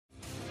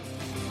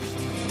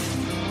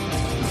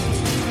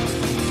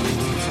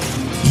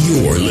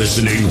You're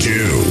listening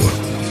to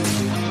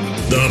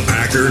the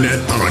Packernet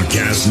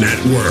Podcast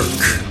Network.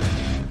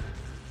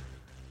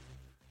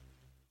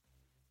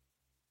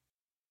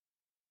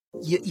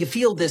 You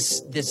feel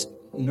this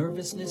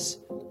nervousness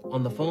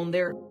on the phone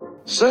there?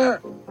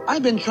 Sir,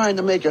 I've been trying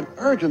to make an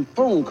urgent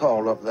phone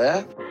call up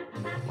there.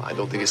 I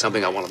don't think it's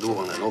something I want to do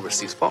on an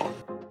overseas phone.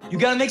 You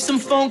gotta make some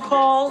phone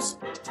calls.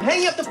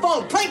 Hang up the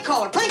phone. Prank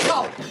caller.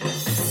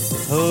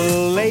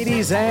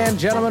 Ladies and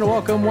gentlemen,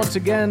 welcome once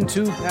again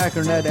to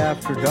Packernet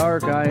After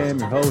Dark. I am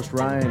your host,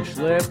 Ryan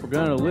Schlipp. We're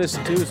going to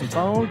listen to some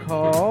phone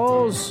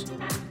calls.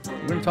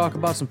 We're going to talk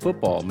about some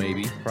football,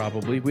 maybe,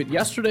 probably.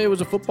 Yesterday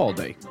was a football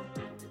day.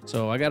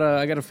 So I got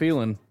a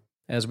feeling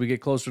as we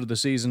get closer to the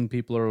season,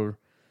 people are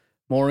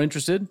more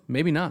interested.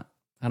 Maybe not.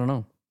 I don't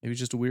know. Maybe it's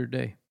just a weird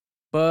day.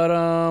 But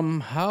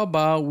how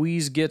about we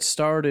get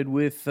started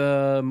with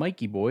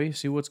Mikey boy,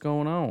 see what's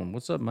going on.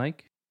 What's up,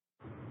 Mike?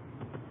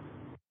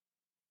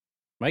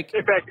 Mike?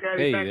 Hey, Packer.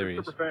 Hey, there he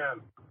is. Super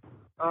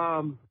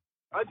fan.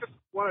 I just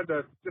wanted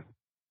to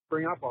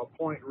bring up a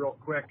point real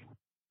quick.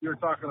 You were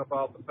talking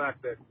about the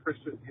fact that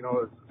Christian,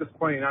 it's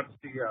disappointing not to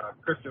see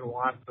Christian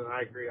Watson.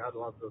 I agree. I'd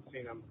love to have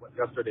seen him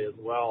yesterday as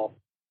well.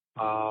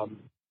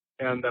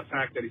 And the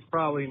fact that he's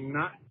probably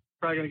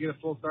going to get a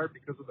full start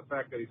because of the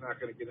fact that he's not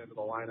going to get into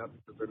the lineup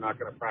because they're not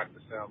going to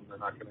practice him. They're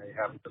not going to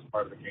have him as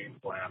part of the game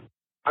plan.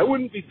 I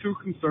wouldn't be too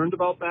concerned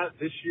about that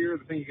this year.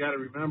 The thing you got to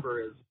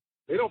remember is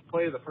they don't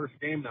play the first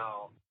game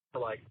now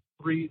for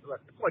it's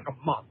like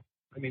a month.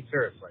 I mean,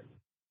 seriously.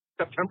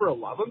 September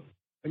 11th?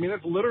 I mean,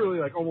 that's literally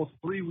like almost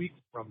 3 weeks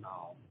from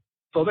now.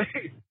 So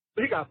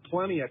they got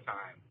plenty of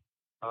time.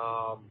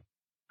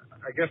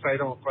 I guess I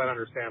don't quite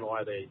understand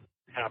why they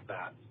have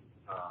that.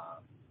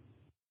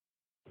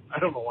 I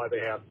don't know why they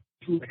have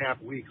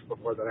 2.5 weeks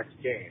before the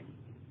next game.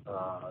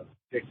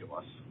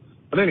 Ridiculous.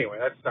 But anyway,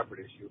 that's a separate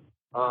issue.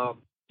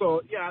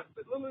 So, yeah,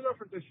 it's a little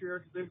different this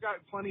year. They've got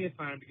plenty of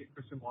time to get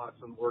Christian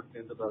Watson worked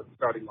into the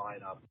starting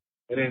lineup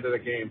and into the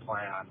game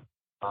plan.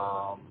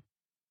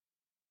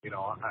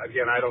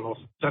 Again, I don't know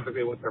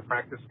specifically what their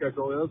practice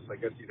schedule is. I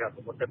guess you'd have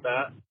to look at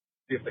that,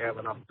 see if they have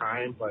enough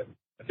time. But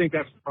I think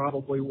that's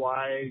probably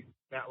why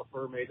Matt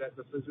LaFleur made that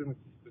decision,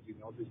 because he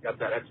knows he's got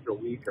that extra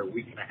week or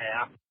week and a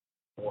half,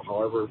 or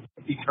however,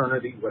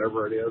 eternity,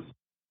 whatever it is.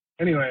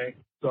 Anyway,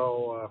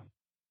 so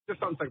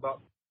just something to think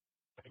about.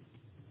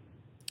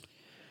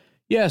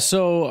 Yeah,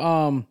 so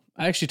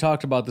I actually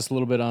talked about this a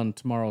little bit on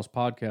tomorrow's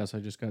podcast. I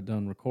just got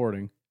done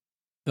recording.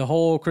 The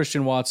whole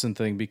Christian Watson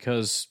thing,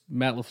 because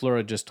Matt LaFleur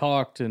had just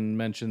talked and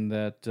mentioned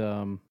that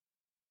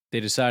they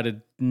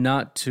decided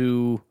not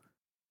to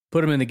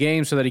put him in the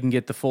game so that he can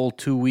get the full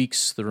 2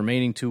 weeks, the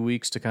remaining 2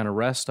 weeks to kind of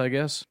rest, I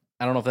guess.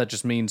 I don't know if that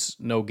just means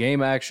no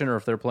game action or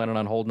if they're planning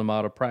on holding him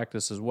out of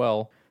practice as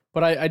well.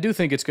 But I do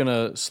think it's going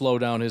to slow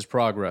down his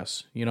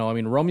progress.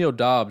 Romeo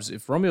Doubs,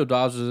 if Romeo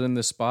Doubs was in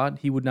this spot,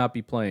 he would not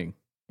be playing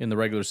in the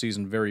regular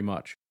season very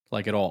much,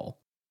 like at all.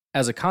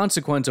 As a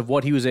consequence of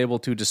what he was able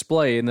to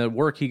display and the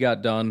work he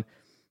got done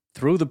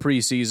through the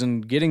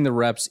preseason, getting the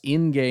reps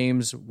in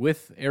games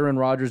with Aaron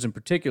Rodgers in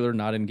particular,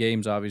 not in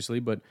games obviously,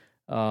 but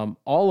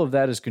all of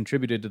that has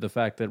contributed to the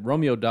fact that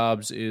Romeo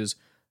Doubs is,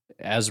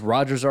 as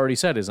Rodgers already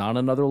said, is on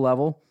another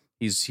level.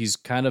 He's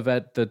kind of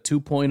at the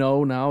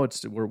 2.0 now.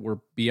 We're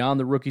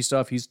beyond the rookie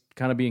stuff. He's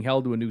kind of being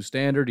held to a new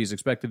standard. He's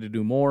expected to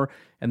do more,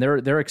 and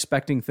they're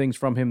expecting things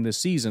from him this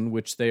season,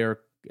 which they are,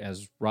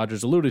 as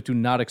Rodgers alluded to,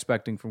 not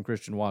expecting from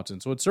Christian Watson.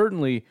 So it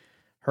certainly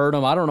hurt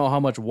him. I don't know how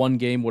much one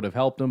game would have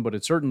helped him, but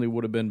it certainly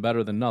would have been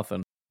better than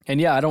nothing.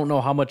 And yeah, I don't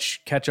know how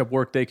much catch-up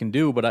work they can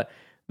do, but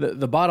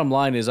the bottom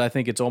line is I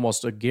think it's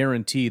almost a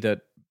guarantee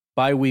that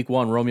by week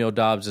 1, Romeo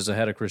Doubs is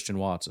ahead of Christian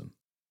Watson.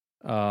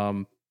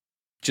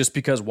 Just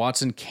because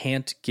Watson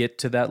can't get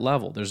to that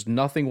level. There's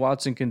nothing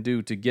Watson can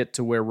do to get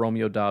to where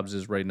Romeo Doubs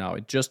is right now.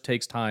 It just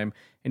takes time,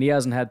 and he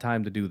hasn't had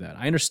time to do that.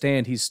 I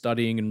understand he's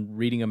studying and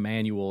reading a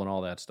manual and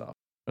all that stuff.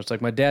 It's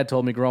like my dad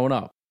told me growing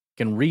up.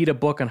 You can read a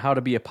book on how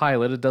to be a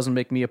pilot. It doesn't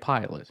make me a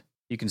pilot.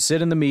 You can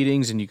sit in the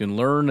meetings and you can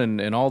learn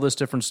and all this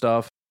different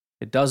stuff.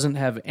 It doesn't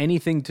have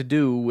anything to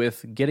do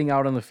with getting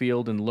out on the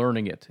field and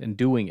learning it and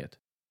doing it.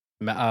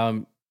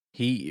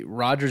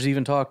 Rodgers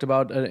even talked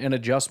about an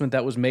adjustment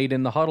that was made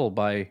in the huddle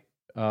by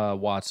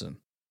Watson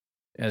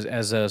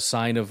as a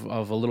sign of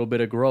a little bit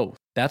of growth.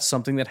 That's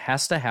something that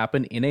has to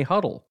happen in a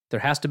huddle. There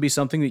has to be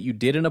something that you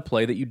did in a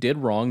play that you did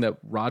wrong that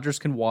Rodgers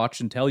can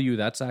watch and tell you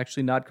that's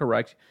actually not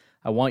correct.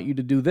 I want you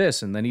to do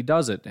this, and then he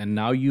does it, and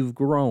now you've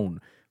grown.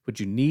 But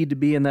you need to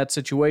be in that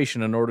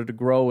situation in order to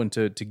grow and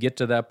to get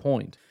to that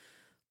point.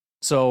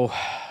 So,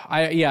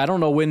 I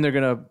don't know when they're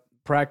going to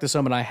practice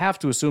him, and I have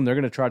to assume they're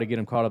going to try to get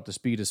him caught up to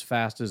speed as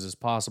fast as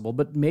possible,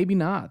 but maybe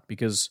not,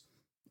 because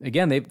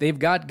again, they've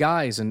got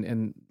guys,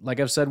 and like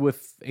I've said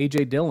with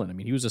A.J. Dillon, I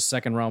mean, he was a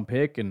second-round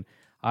pick, and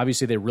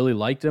obviously they really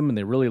liked him, and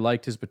they really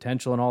liked his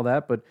potential and all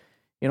that, but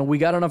we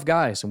got enough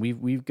guys, and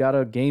we've got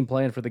a game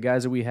plan for the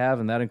guys that we have,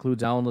 and that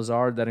includes Allen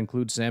Lazard, that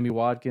includes Sammy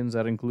Watkins,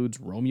 that includes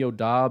Romeo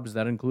Doubs,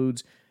 that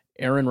includes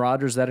Aaron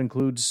Rodgers, that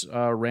includes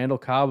Randall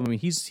Cobb. I mean,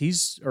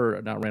 he's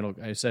or not Randall,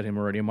 I said him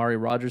already, Amari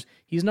Rodgers.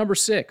 He's number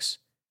 6.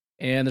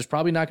 And there's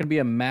probably not going to be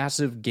a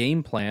massive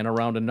game plan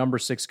around a number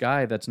 6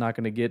 guy that's not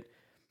going to get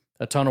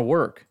a ton of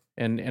work.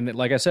 And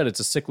like I said, it's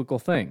a cyclical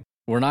thing.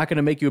 We're not going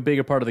to make you a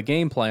bigger part of the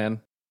game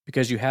plan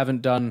because you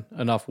haven't done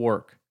enough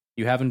work.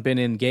 You haven't been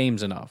in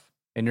games enough.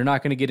 And you're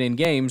not going to get in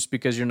games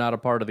because you're not a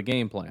part of the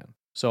game plan.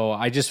 So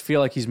I just feel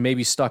like he's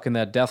maybe stuck in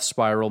that death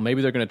spiral.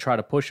 Maybe they're going to try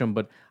to push him,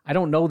 but I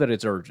don't know that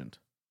it's urgent.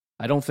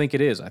 I don't think it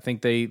is. I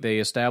think they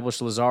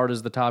established Lazard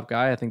as the top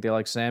guy. I think they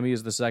like Sammy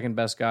as the second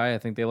best guy. I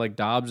think they like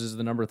Dobbs as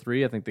the number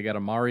 3. I think they got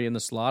Amari in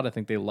the slot. I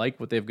think they like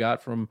what they've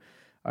got from,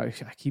 I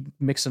keep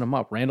mixing them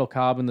up, Randall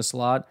Cobb in the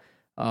slot.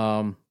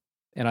 And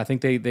I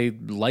think they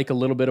like a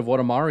little bit of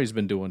what Amari's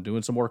been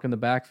doing some work in the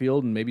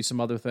backfield and maybe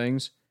some other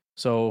things.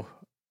 So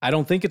I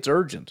don't think it's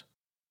urgent.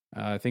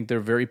 I think they're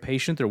very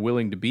patient. They're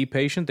willing to be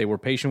patient. They were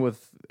patient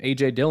with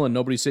A.J. Dillon.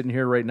 Nobody's sitting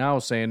here right now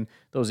saying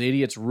those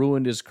idiots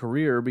ruined his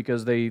career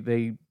because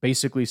they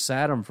basically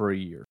sat him for a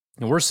year.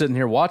 And we're sitting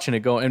here watching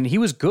it go, and he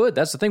was good.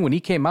 That's the thing. When he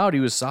came out,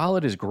 he was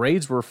solid. His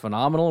grades were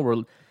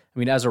phenomenal.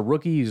 As a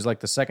rookie, he's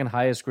like the second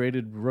highest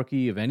graded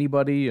rookie of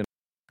anybody. And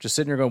just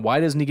sitting here going, why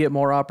doesn't he get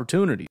more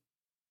opportunity?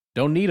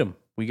 Don't need him.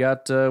 We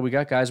got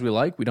guys we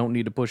like. We don't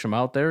need to push him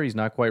out there. He's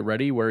not quite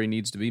ready where he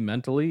needs to be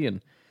mentally,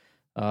 and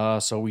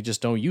so we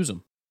just don't use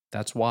him.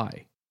 That's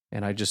why.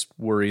 And I just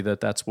worry that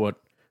that's what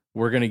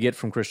we're going to get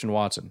from Christian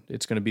Watson.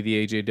 It's going to be the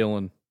A.J.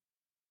 Dillon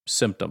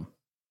symptom.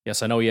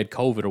 Yes, I know he had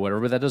COVID or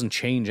whatever, but that doesn't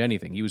change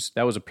anything.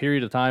 That was a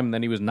period of time, and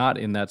then he was not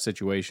in that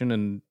situation,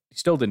 and he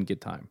still didn't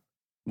get time.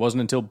 It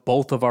wasn't until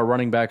both of our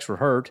running backs were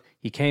hurt,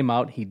 he came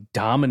out, he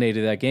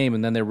dominated that game,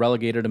 and then they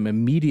relegated him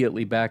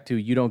immediately back to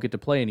you don't get to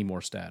play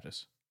anymore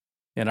status.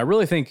 And I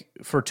really think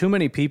for too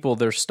many people,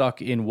 they're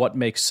stuck in what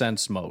makes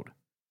sense mode.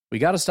 We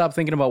got to stop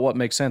thinking about what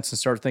makes sense and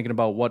start thinking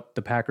about what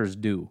the Packers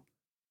do.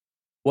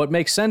 What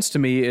makes sense to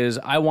me is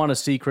I want to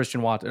see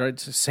Christian Watson.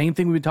 It's the same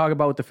thing we talk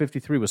about with the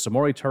 53 with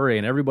Samori Toure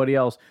and everybody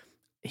else.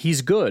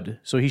 He's good,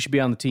 so he should be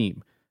on the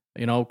team.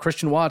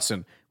 Christian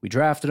Watson, we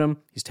drafted him.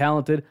 He's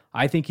talented.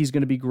 I think he's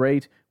going to be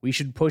great. We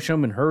should push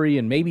him and hurry,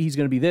 and maybe he's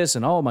going to be this,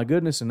 and oh my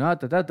goodness, and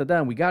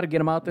and we got to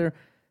get him out there.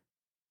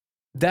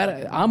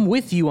 That I'm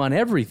with you on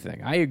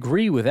everything. I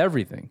agree with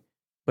everything,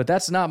 but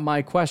that's not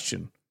my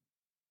question.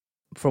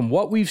 From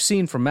what we've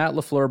seen from Matt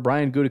LaFleur,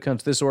 Brian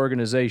Gutekunst, this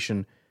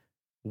organization,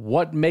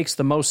 what makes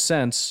the most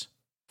sense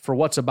for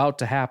what's about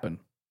to happen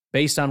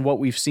based on what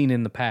we've seen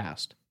in the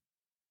past?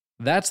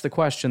 That's the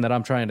question that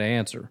I'm trying to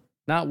answer.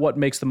 Not what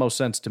makes the most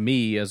sense to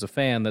me as a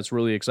fan that's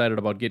really excited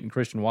about getting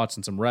Christian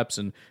Watson some reps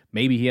and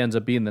maybe he ends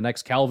up being the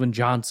next Calvin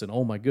Johnson.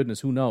 Oh my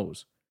goodness, who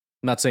knows?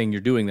 I'm not saying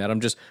you're doing that.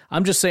 I'm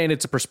just saying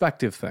it's a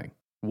perspective thing.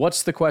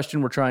 What's the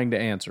question we're trying to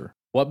answer?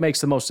 What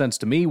makes the most sense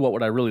to me? What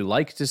would I really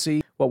like to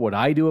see? What would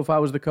I do if I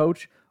was the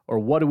coach? Or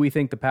what do we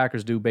think the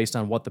Packers do based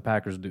on what the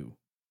Packers do?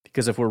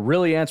 Because if we're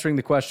really answering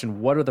the question,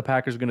 what are the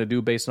Packers going to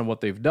do based on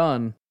what they've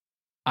done?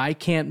 I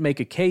can't make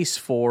a case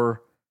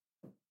for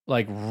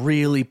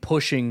really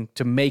pushing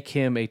to make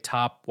him a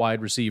top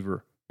wide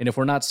receiver. And if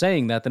we're not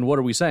saying that, then what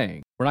are we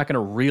saying? We're not going to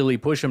really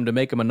push him to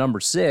make him a number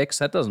 6.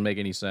 That doesn't make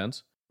any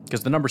sense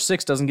because the number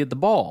 6 doesn't get the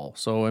ball.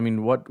 So,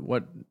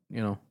 what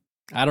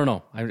I don't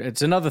know.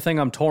 It's another thing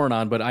I'm torn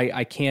on, but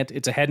I can't.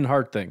 It's a head and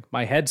heart thing.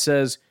 My head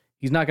says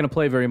he's not going to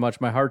play very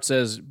much. My heart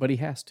says, but he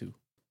has to.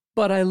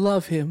 But I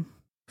love him.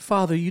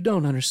 Father, you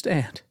don't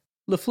understand.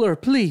 LaFleur,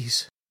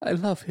 please. I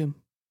love him.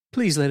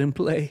 Please let him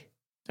play.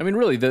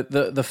 Really,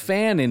 the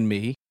fan in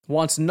me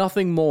wants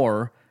nothing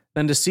more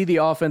than to see the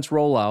offense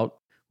roll out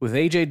with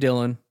A.J.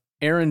 Dillon,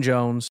 Aaron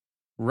Jones,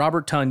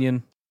 Robert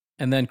Tonyan,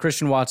 and then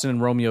Christian Watson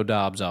and Romeo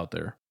Doubs out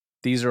there.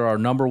 These are our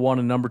number 1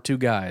 and number 2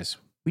 guys.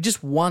 We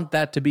just want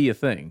that to be a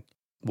thing.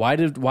 Why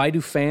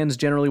do fans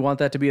generally want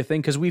that to be a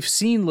thing? Because we've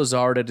seen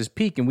Lazard at his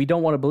peak, and we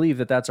don't want to believe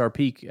that that's our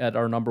peak at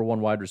our number 1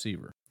 wide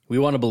receiver. We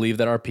want to believe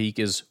that our peak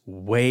is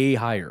way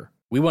higher.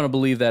 We want to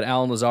believe that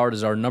Allen Lazard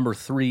is our number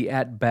 3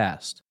 at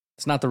best.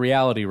 It's not the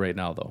reality right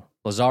now, though.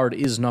 Lazard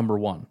is number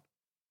 1.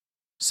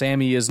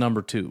 Sammy is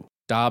number 2.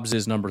 Dobbs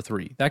is number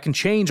 3. That can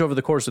change over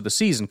the course of the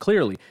season,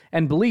 clearly.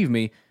 And believe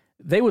me,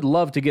 they would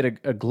love to get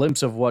a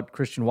glimpse of what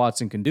Christian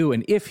Watson can do.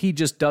 And if he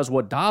just does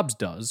what Dobbs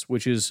does,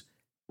 which is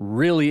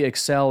really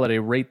excel at a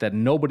rate that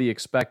nobody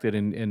expected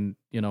and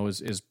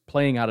is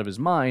playing out of his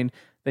mind,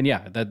 then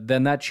yeah,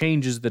 that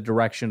changes the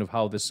direction of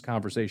how this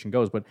conversation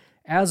goes. But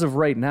as of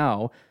right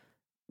now,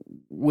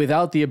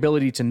 without the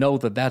ability to know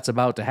that that's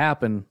about to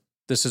happen,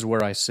 this is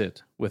where I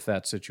sit with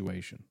that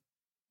situation,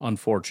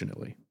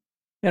 unfortunately.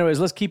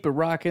 Anyways, let's keep it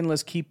rocking.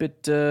 Let's keep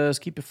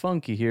it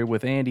funky here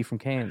with Andy from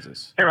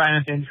Kansas. Hey, Ryan,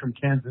 it's Andy from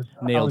Kansas.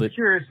 Nailed it. I was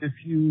curious if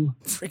you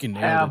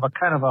have a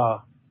kind of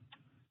a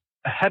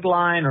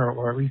headline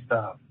or at least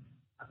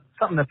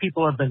something that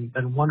people have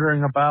been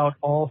wondering about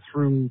all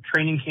through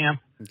training camp.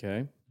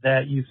 Okay.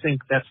 That you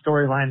think that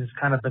storyline has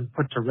kind of been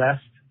put to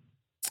rest.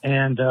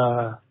 And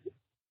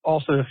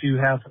also if you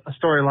have a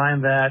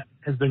storyline that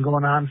has been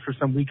going on for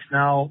some weeks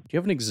now. Do you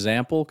have an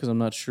example? Because I'm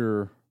not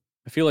sure.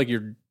 I feel like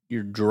you're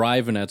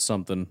driving at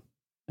something,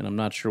 and I'm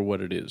not sure what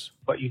it is.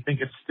 But you think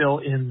it's still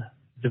in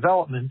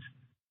development,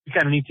 you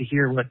kind of need to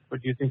hear what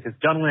you think is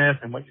done with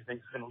and what you think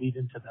is going to lead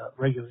into the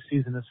regular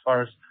season as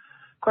far as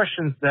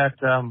questions that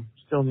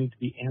still need to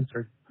be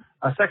answered.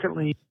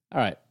 Secondly,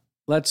 all right,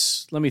 let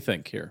me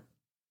think here.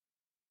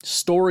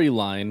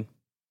 Storyline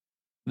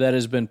that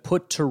has been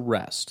put to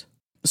rest,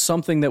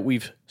 something that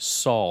we've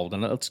solved,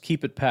 and let's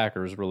keep it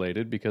Packers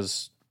related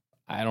because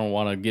I don't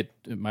want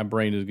to my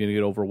brain is going to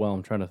get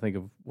overwhelmed trying to think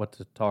of what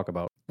to talk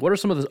about. What are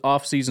some of the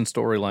off-season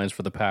storylines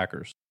for the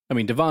Packers? I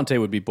mean, Devontae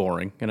would be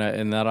boring,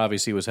 and that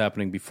obviously was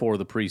happening before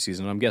the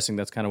preseason. I'm guessing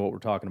that's kind of what we're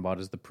talking about,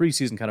 is the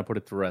preseason kind of put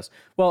it to rest.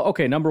 Well,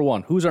 okay, number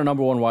one, who's our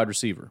number one wide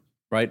receiver,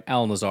 right?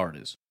 Allen Lazard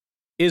is.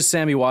 Is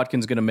Sammy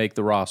Watkins going to make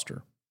the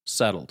roster?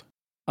 Settled.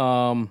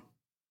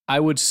 I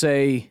would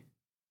say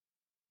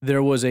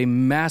there was a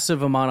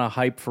massive amount of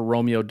hype for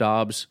Romeo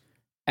Doubs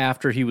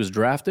after he was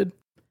drafted.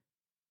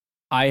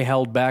 I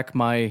held back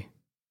my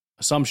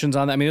assumptions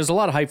on that. I mean, there's a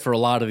lot of hype for a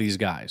lot of these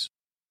guys.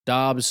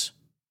 Doubs,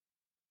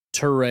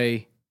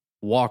 Toure,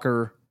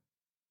 Walker,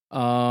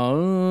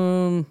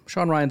 Sean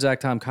Ryan, Zach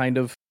Tom, kind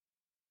of.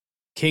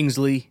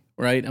 Kingsley,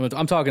 right?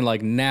 I'm talking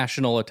like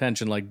national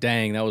attention, like,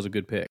 dang, that was a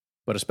good pick.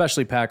 But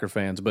especially Packer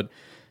fans. But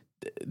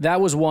that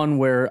was one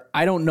where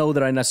I don't know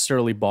that I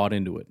necessarily bought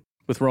into it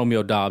with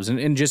Romeo Doubs.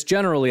 And just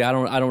generally, I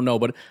don't know.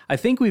 But I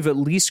think we've at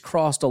least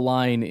crossed a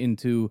line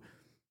into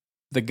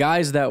the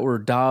guys that were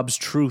Doubs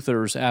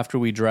truthers after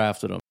we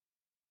drafted him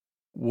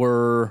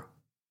were,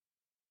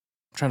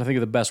 I'm trying to think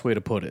of the best way to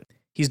put it.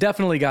 He's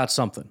definitely got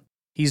something.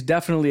 He's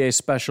definitely a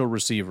special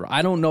receiver.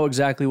 I don't know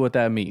exactly what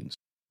that means.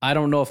 I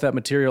don't know if that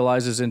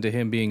materializes into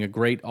him being a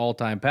great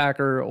all-time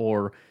Packer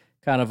or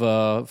kind of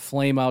a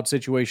flame-out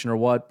situation or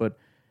what, but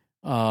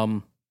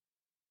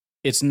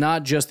it's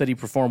not just that he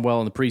performed well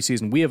in the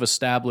preseason. We have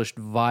established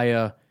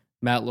via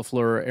Matt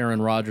LaFleur,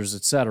 Aaron Rodgers,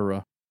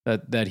 etc.,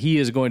 that he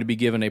is going to be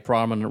given a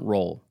prominent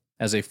role.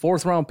 As a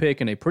fourth-round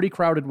pick in a pretty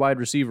crowded wide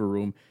receiver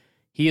room,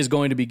 he is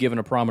going to be given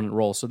a prominent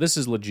role, so this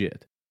is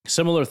legit.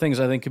 Similar things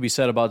I think could be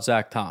said about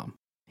Zach Tom.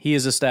 He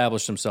has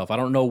established himself. I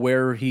don't know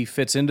where he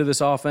fits into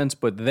this offense,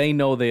 but they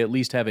know they at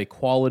least have a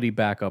quality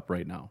backup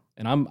right now,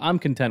 and I'm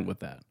content with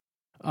that.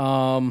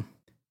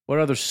 What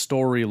other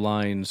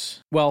storylines?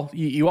 Well,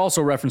 you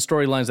also referenced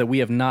storylines that we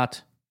have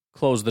not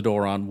closed the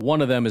door on.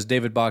 One of them is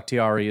David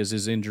Bakhtiari. Is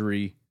his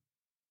injury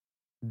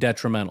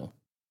detrimental?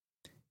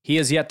 He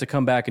has yet to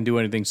come back and do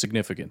anything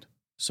significant,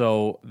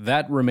 so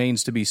that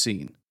remains to be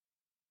seen.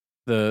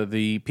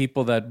 The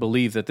people that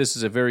believe that this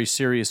is a very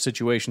serious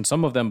situation,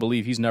 some of them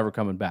believe he's never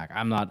coming back.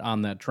 I'm not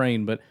on that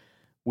train, but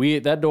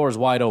that door is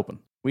wide open.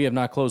 We have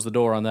not closed the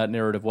door on that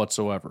narrative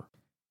whatsoever.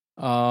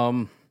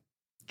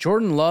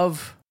 Jordan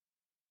Love,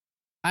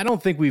 I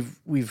don't think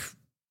we've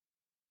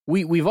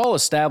all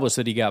established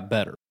that he got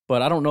better,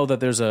 but I don't know that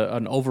there's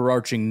an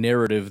overarching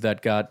narrative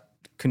that got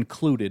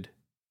concluded.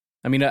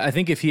 I mean, I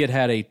think if he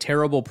had a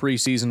terrible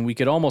preseason, we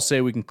could almost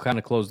say we can kind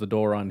of close the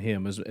door on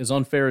him. As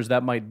unfair as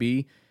that might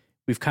be,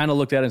 we've kind of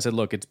looked at it and said,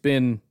 look, it's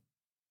been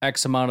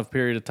X amount of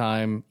period of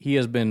time. He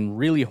has been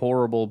really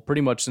horrible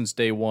pretty much since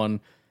day one.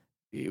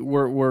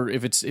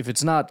 If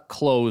it's not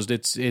closed,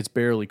 it's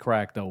barely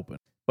cracked open.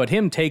 But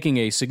him taking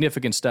a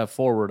significant step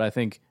forward, I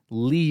think,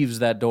 leaves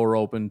that door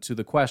open to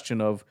the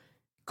question of,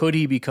 could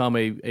he become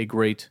a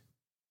great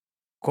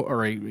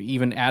or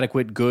even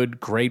adequate,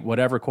 good, great,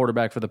 whatever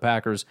quarterback for the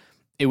Packers?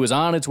 It was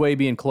on its way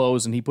being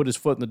closed, and he put his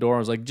foot in the door and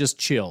was like, just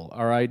chill,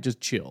 all right? Just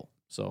chill.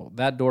 So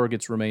that door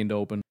remained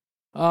open.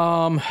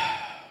 I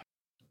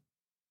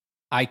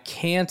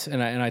can't,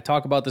 and I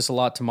talk about this a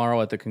lot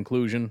tomorrow at the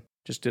conclusion,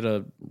 just did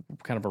a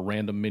kind of a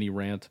random mini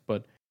rant,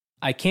 but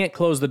I can't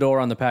close the door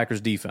on the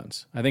Packers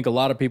defense. I think a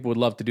lot of people would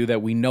love to do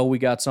that. We know we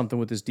got something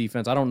with this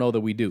defense. I don't know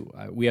that we do.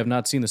 We have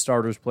not seen the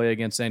starters play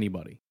against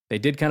anybody. They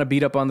did kind of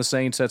beat up on the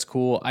Saints. That's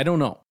cool. I don't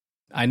know.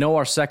 I know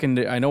our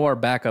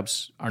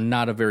backups are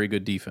not a very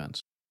good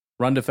defense.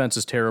 Run defense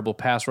is terrible.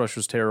 Pass rush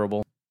was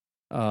terrible.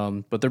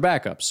 But they're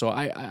backups. So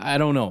I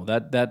don't know.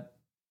 That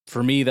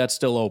for me, that's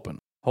still open.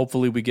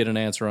 Hopefully we get an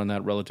answer on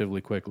that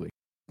relatively quickly.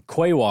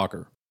 Quay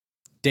Walker,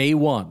 day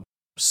one,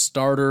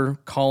 starter,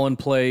 calling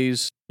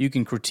plays. You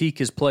can critique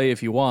his play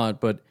if you want,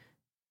 but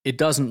it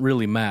doesn't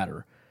really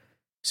matter.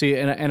 See,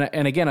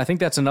 and again, I think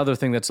that's another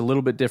thing that's a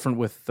little bit different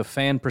with the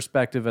fan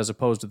perspective as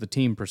opposed to the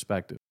team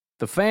perspective.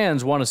 The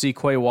fans want to see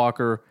Quay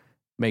Walker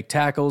make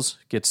tackles,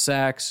 get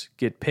sacks,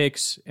 get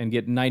picks, and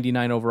get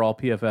 99 overall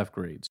PFF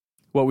grades.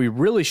 What we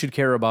really should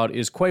care about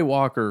is Quay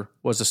Walker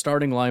was a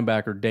starting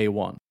linebacker day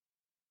one.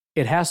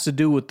 It has to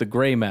do with the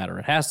gray matter.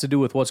 It has to do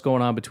with what's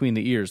going on between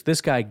the ears.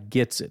 This guy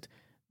gets it.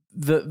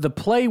 The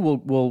play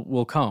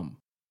will come.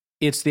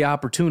 It's the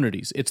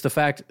opportunities. It's the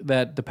fact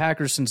that the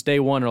Packers since day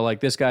one are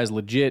like, this guy's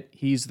legit.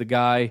 He's the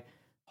guy.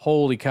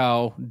 Holy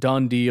cow,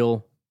 done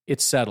deal.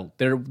 It's settled.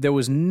 There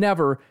was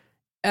never,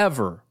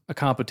 ever a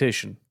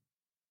competition.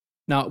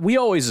 Now, we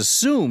always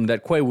assumed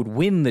that Quay would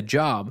win the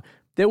job.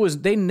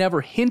 They never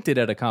hinted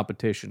at a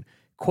competition.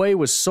 Quay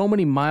was so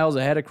many miles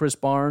ahead of Chris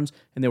Barnes,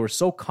 and they were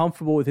so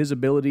comfortable with his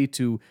ability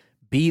to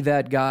be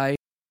that guy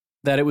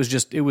that it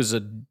was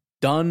a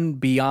done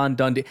beyond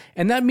done.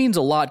 And that means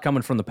a lot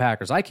coming from the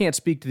Packers. I can't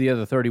speak to the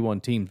other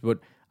 31 teams, but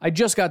I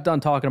just got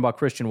done talking about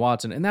Christian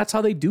Watson, and that's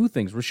how they do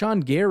things.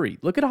 Rashawn Gary,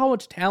 look at how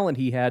much talent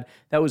he had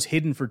that was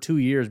hidden for 2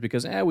 years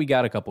because, we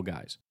got a couple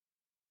guys.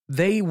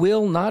 They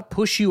will not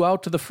push you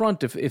out to the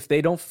front if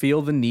they don't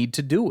feel the need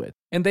to do it.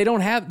 And they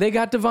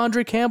got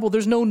Devondre Campbell.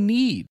 There's no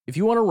need. If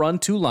you want to run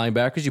 2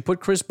 linebackers, you put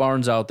Chris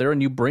Barnes out there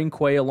and you bring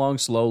Quay along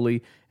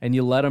slowly and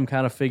you let him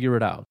kind of figure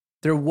it out.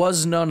 There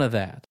was none of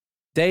that.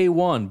 Day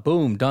one,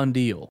 boom, done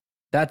deal.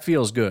 That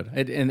feels good.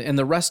 And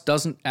the rest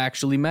doesn't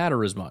actually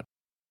matter as much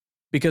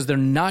because they're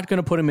not going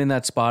to put him in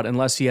that spot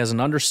unless he has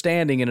an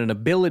understanding and an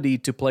ability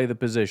to play the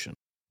position.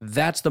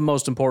 That's the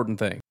most important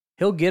thing.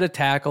 He'll get a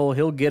tackle,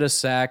 he'll get a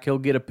sack, he'll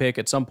get a pick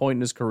at some point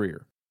in his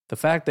career. The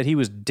fact that he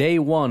was day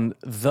one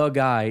the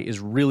guy is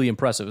really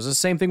impressive. It's the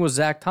same thing with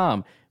Zach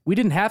Tom. We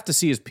didn't have to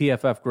see his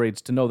PFF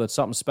grades to know that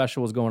something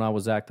special was going on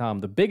with Zach Tom.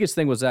 The biggest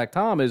thing with Zach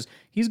Tom is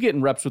he's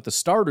getting reps with the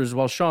starters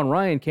while Sean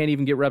Ryan can't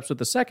even get reps with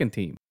the second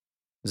team.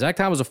 Zach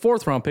Tom was a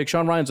 4th-round pick.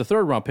 Sean Ryan's a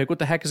 3rd-round pick. What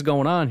the heck is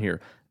going on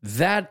here?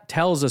 That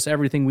tells us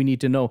everything we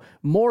need to know,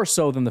 more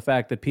so than the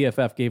fact that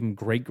PFF gave him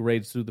great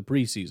grades through the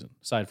preseason,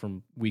 aside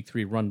from week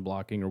 3 run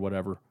blocking or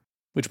whatever.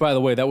 Which, by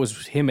the way, that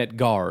was him at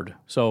guard.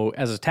 So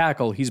as a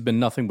tackle, he's been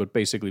nothing but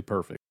basically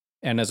perfect.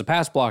 And as a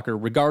pass blocker,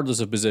 regardless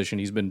of position,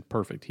 he's been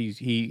perfect.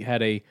 He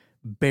had a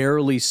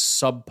barely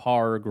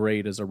subpar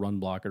grade as a run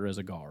blocker as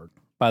a guard.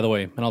 By the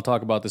way, and I'll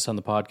talk about this on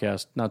the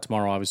podcast, not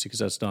tomorrow, obviously, because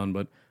that's done,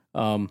 but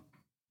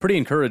pretty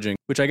encouraging,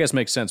 which I guess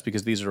makes sense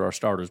because these are our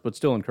starters, but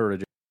still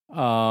encouraging.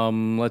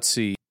 Let's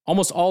see.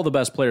 Almost all the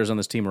best players on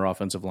this team are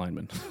offensive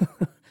linemen.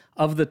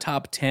 Of the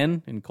top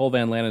 10, and Cole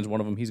Van Lanen's one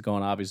of them, he's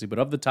gone, obviously, but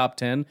of the top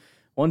 10,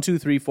 1, 2,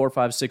 3, 4,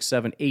 5, 6,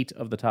 7, 8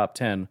 of the top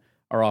 10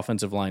 are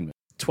offensive linemen.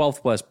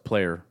 12th best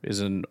player is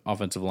an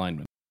offensive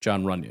lineman,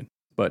 John Runyon.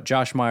 But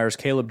Josh Myers,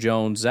 Caleb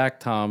Jones, Zach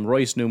Tom,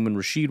 Royce Newman,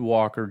 Rasheed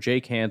Walker,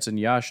 Jake Hansen,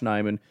 Yosh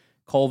Nijman,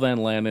 Cole Van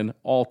Lanen,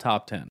 all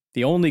top 10.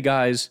 The only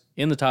guys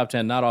in the top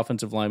 10 not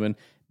offensive linemen,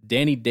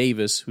 Danny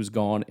Davis, who's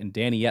gone, and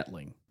Danny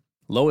Etling.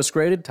 Lowest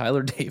graded,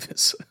 Tyler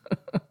Davis.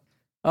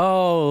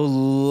 Oh,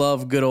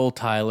 love good old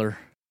Tyler.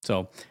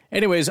 So,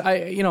 anyways,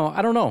 I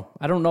don't know.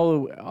 I don't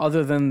know,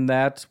 other than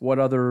that, what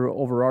other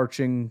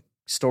overarching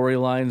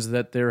storylines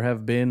that there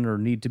have been or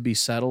need to be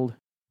settled.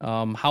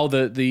 How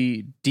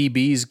the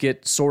DBs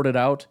get sorted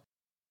out.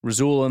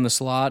 Rasul in the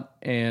slot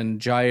and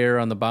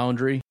Jair on the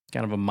boundary.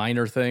 Kind of a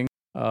minor thing.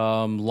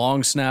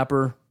 Long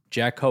snapper,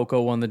 Jack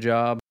Coco won the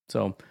job.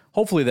 So,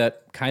 hopefully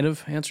that kind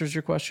of answers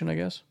your question, I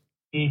guess.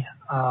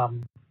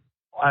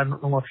 I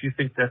don't know if you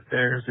think that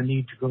there's a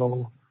need to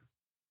go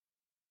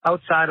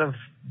outside of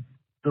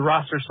the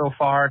roster so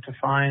far to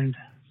find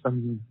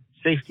some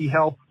safety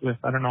help with,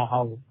 I don't know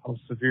how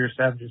severe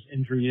Savage's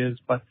injury is,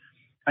 but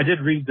I did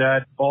read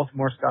that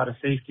Baltimore's got a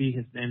safety.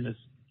 His name is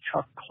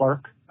Chuck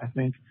Clark, I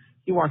think.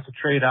 He wants to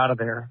trade out of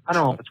there. I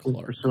don't know if it's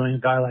worth pursuing a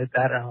guy like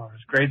that. I don't know what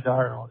his grades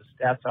are. I don't know what his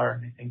stats are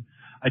or anything.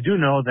 I do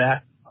know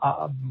that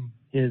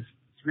his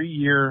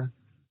 3-year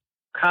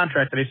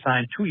contract that he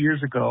signed 2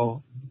 years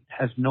ago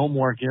has no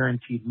more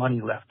guaranteed money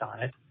left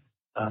on it.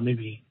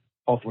 Maybe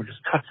Baltimore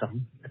just cuts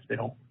him if they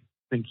don't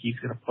think he's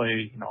going to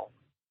play,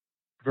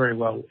 very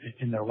well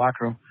in their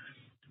locker room.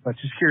 But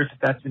just curious if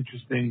that's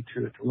interesting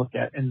to look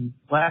at. And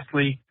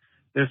lastly,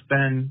 there's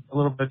been a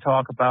little bit of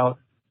talk about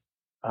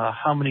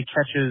how many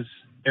catches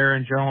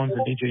Aaron Jones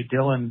and A.J.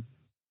 Dillon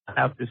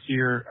have this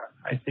year.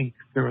 I think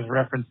there was a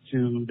reference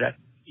to that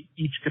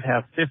each could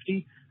have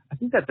 50. I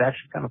think that's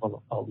actually kind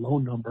of a low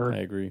number. I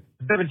agree.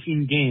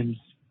 17 games,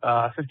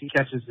 50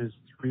 catches is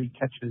 3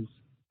 catches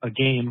a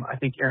game. I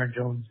think Aaron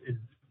Jones is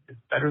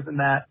better than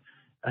that.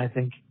 And I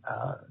think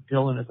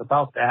Dillon is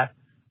about that.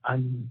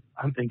 I'm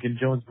thinking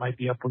Jones might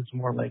be upwards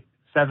more like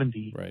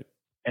 70, right?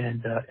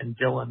 And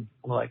Dillon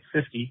more like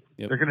 50.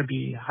 Yep. They're going to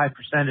be high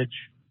percentage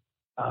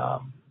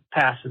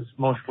passes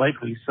most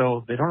likely,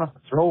 so they don't have to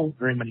throw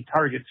very many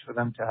targets for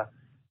them to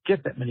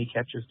get that many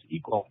catches to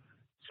equal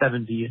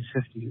 70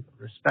 and 50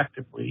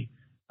 respectively.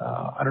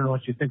 I don't know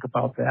what you think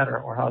about that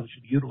or how they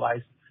should be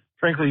utilized.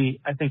 Frankly,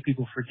 I think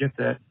people forget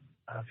that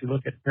if you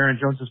look at Aaron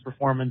Jones's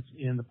performance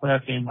in the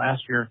playoff game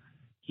last year,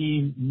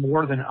 he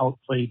more than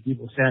outplayed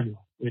Deebo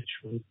Samuel, which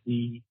was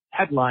the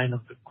headline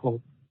of the,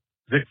 quote,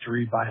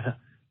 victory by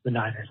the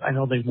Niners. I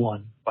know they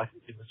won, but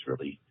it was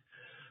really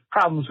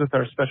problems with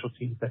our special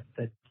teams that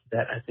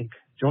I think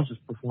Jones's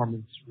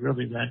performance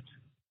really went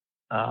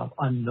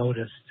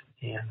unnoticed,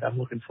 and I'm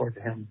looking forward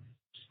to him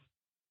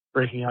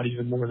breaking out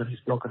even more than he's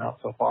broken out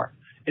so far.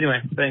 Anyway,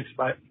 thanks.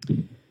 Bye.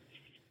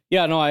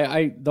 Yeah, no,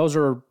 I those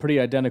are pretty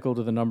identical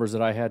to the numbers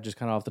that I had just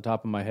kind of off the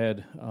top of my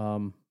head.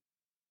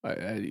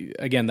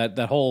 Again, that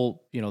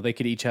whole, they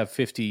could each have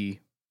 50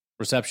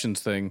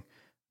 receptions thing.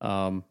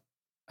 I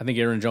think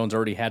Aaron Jones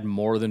already had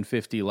more than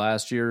 50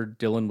 last year.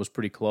 Dillon was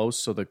pretty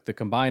close. So the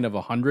combine of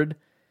 100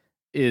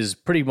 is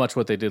pretty much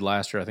what they did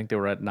last year. I think they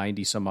were at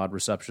 90 some odd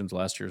receptions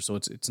last year. So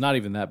it's not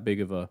even that big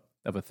of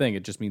a thing.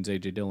 It just means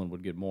A.J. Dillon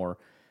would get more.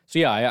 So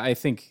yeah, I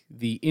think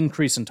the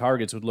increase in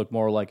targets would look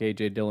more like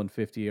A.J. Dillon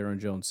 50, Aaron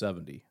Jones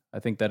 70. I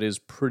think that is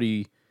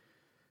pretty,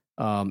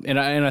 and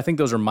I think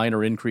those are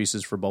minor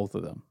increases for both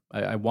of them.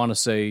 I want to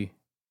say,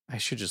 I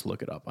should just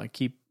look it up. I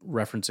keep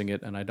referencing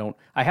it, and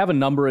I have a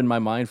number in my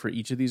mind for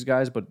each of these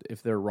guys, but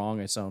if they're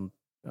wrong, I sound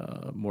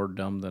more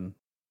dumb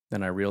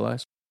than I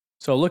realize.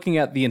 So looking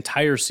at the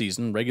entire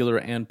season, regular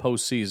and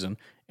postseason,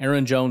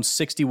 Aaron Jones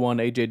 61,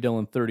 A.J.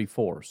 Dillon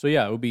 34. So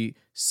yeah, it would be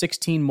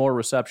 16 more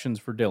receptions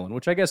for Dillon,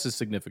 which I guess is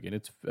significant.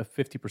 It's a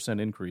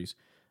 50% increase.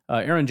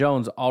 Aaron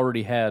Jones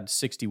already had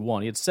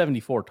 61. He had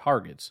 74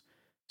 targets.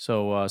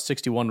 So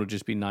 61 would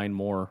just be 9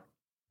 more,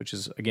 which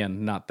is,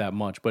 again, not that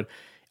much. But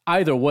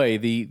either way,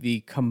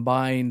 the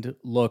combined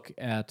look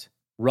at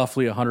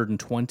roughly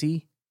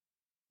 120,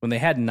 when they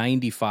had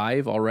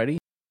 95 already,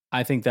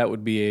 I think that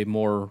would be a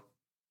more,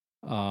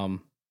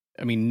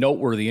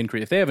 noteworthy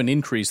increase. If they have an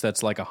increase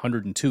that's like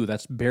 102,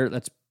 that's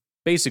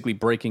basically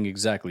breaking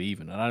exactly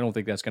even. And I don't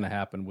think that's going to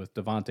happen with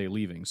Davante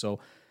leaving. So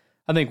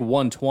I think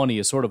 120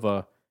 is sort of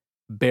a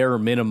bare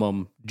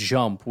minimum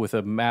jump with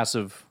a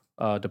massive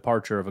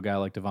departure of a guy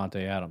like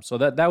Davante Adams. So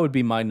that would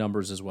be my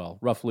numbers as well,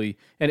 roughly.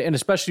 And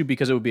especially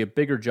because it would be a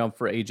bigger jump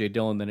for A.J.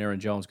 Dillon than Aaron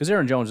Jones, because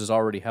Aaron Jones is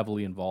already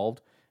heavily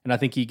involved, and I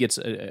think he gets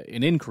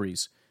an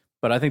increase.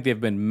 But I think they've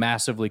been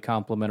massively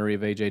complimentary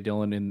of A.J.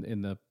 Dillon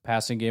in the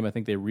passing game. I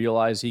think they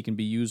realize he can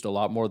be used a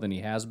lot more than he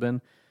has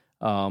been.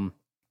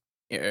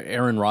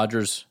 Aaron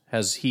Rodgers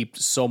has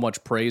heaped so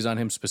much praise on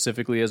him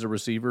specifically as a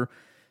receiver.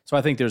 So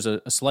I think there's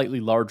a slightly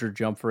larger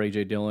jump for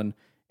A.J. Dillon,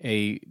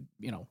 a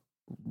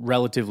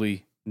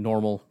relatively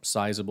normal,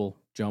 sizable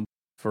jump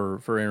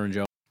for Aaron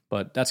Jones.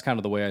 But that's kind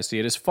of the way I see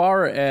it. As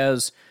far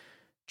as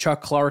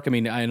Chuck Clark,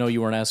 I know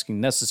you weren't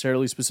asking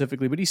necessarily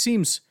specifically, but he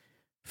seems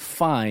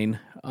fine.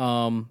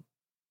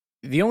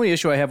 The only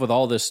issue I have with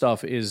all this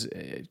stuff is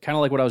kind of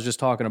like what I was just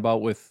talking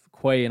about with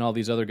Quay and all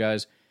these other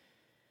guys.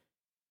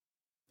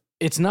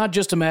 It's not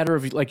just a matter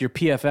of like your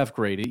PFF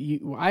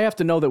grade. I have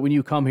to know that when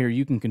you come here,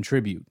 you can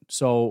contribute.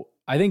 So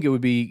I think it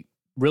would be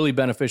really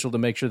beneficial to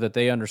make sure that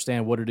they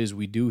understand what it is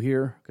we do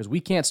here, because we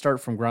can't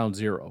start from ground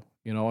zero.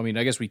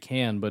 I guess we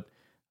can, but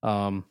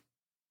we're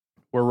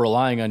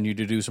relying on you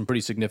to do some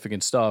pretty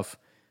significant stuff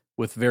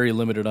with very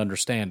limited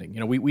understanding.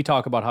 We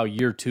talk about how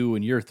year 2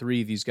 and year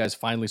 3, these guys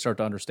finally start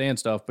to understand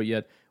stuff, but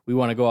yet we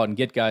want to go out and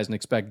get guys and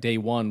expect day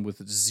 1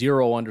 with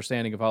zero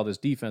understanding of how this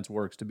defense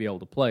works to be able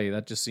to play.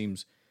 That just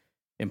seems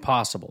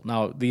impossible.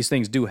 Now, these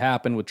things do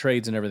happen with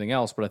trades and everything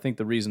else, but I think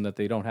the reason that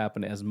they don't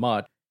happen as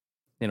much,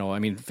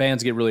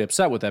 fans get really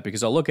upset with that,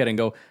 because I'll look at it and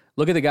go,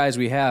 look at the guys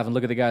we have and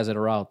look at the guys that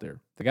are out there.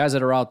 The guys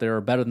that are out there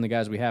are better than the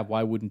guys we have.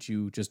 Why wouldn't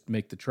you just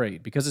make the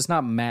trade? Because it's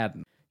not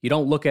Madden. You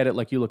don't look at it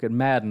like you look at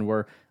Madden,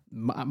 where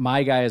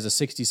my guy is a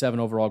 67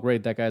 overall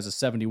grade, that guy is a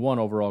 71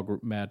 overall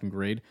Madden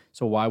grade,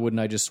 so why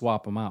wouldn't I just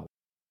swap them out?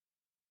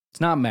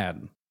 It's not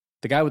Madden.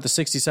 The guy with the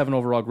 67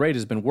 overall grade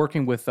has been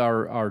working with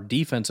our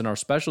defense and our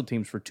special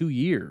teams for 2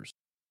 years.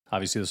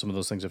 Obviously, some of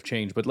those things have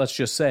changed, but let's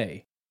just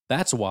say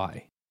that's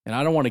why. And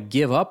I don't want to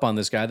give up on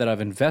this guy that I've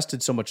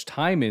invested so much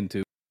time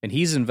into, and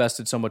he's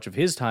invested so much of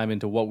his time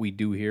into what we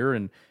do here.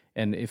 And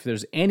if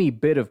there's any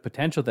bit of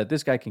potential that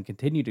this guy can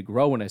continue to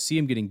grow, and I see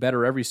him getting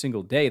better every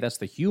single day, that's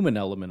the human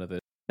element of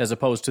it, as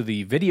opposed to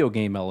the video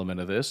game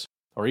element of this,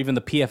 or even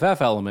the PFF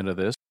element of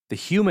this, the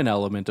human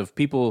element of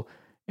people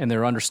and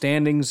their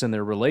understandings and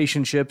their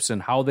relationships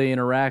and how they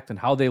interact and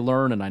how they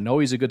learn. And I know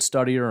he's a good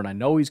studier, and I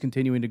know he's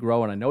continuing to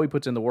grow, and I know he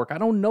puts in the work. I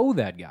don't know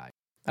that guy.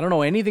 I don't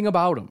know anything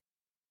about him.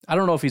 I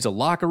don't know if he's a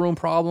locker room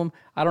problem.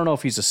 I don't know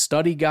if he's a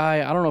study guy.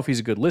 I don't know if he's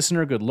a good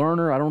listener, good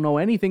learner. I don't know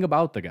anything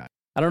about the guy.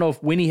 I don't know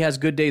if when he has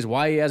good days,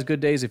 why he has good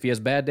days. If he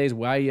has bad days,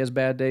 why he has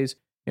bad days.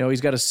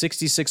 He's got a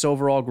 66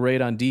 overall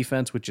grade on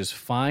defense, which is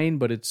fine,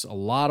 but it's a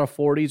lot of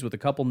 40s with a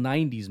couple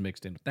 90s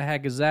mixed in. What the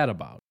heck is that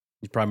about?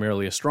 He's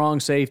primarily a strong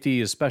safety.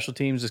 His special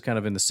teams is kind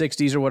of in the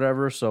 60s or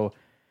whatever. So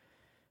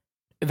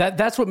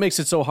that's what makes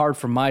it so hard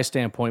from my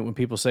standpoint when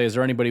people say, is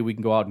there anybody we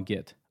can go out and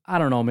get? I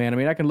don't know, man.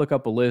 I can look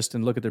up a list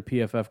and look at their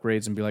PFF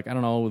grades and be like, I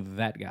don't know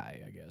that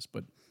guy, I guess.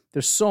 But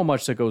there's so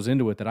much that goes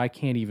into it that I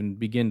can't even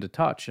begin to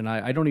touch. And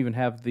I don't even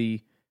have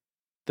the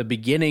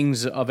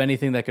beginnings of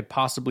anything that could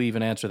possibly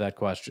even answer that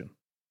question.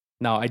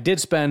 Now, I did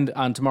spend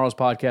on tomorrow's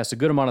podcast a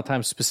good amount of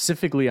time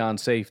specifically on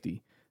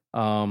safety.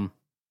 And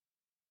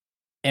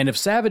if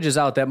Savage is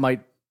out, that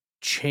might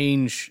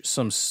change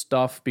some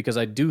stuff, because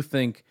I do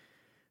think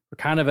we're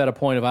kind of at a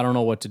point of I don't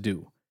know what to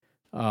do.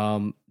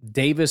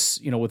 Davis,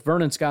 with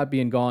Vernon Scott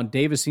being gone,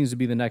 Davis seems to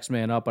be the next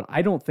man up, but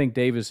I don't think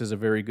Davis is a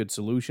very good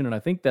solution, and I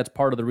think that's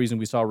part of the reason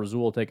we saw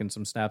Rasul taking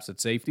some snaps at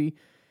safety,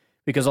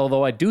 because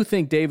although I do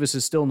think Davis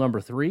is still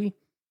number 3,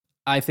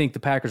 I think the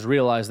Packers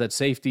realize that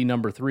safety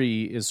number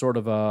 3 is sort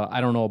of a,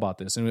 I don't know about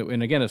this.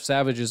 And again, if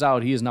Savage is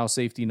out, he is now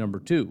safety number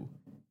 2.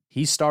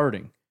 He's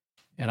starting.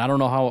 And I don't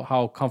know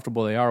how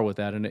comfortable they are with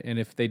that. And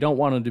if they don't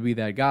want him to be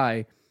that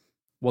guy,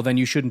 well, then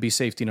you shouldn't be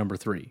safety number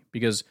 3.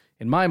 Because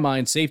in my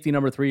mind, safety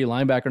number 3,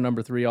 linebacker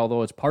number 3,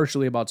 although it's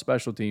partially about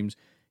special teams,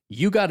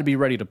 you got to be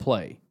ready to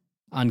play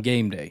on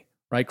game day,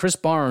 right? Chris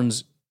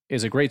Barnes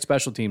is a great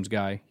special teams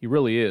guy. He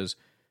really is.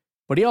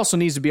 But he also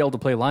needs to be able to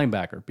play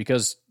linebacker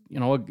because,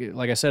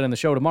 like I said in the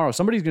show tomorrow,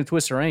 somebody's going to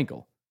twist their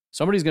ankle.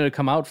 Somebody's going to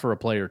come out for a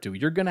play or two.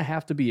 You're going to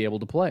have to be able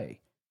to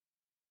play.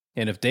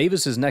 And if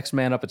Davis is next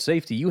man up at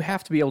safety, you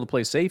have to be able to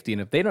play safety.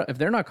 And if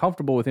they're not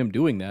comfortable with him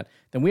doing that,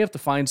 then we have to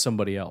find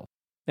somebody else.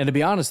 And to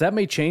be honest, that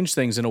may change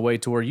things in a way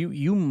to where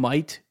you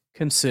might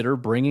consider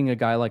bringing a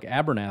guy like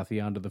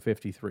Abernathy onto the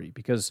 53,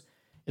 because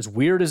as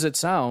weird as it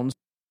sounds,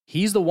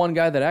 he's the one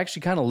guy that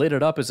actually kind of lit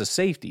it up as a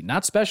safety,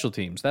 not special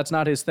teams. That's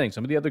not his thing.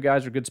 Some of the other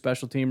guys are good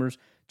special teamers.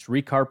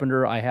 Tariq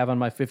Carpenter, I have on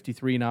my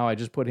 53 now. I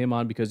just put him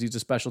on because he's a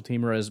special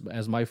teamer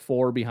as my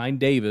 4 behind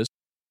Davis.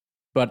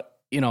 But,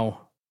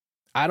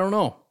 I don't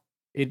know.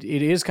 It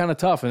is kind of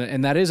tough.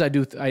 And that is, I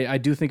do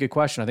think, a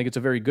question. I think it's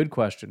a very good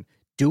question.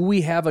 Do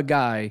we have a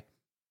guy,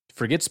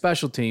 forget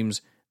special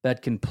teams,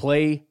 that can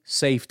play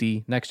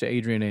safety next to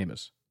Adrian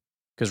Amos?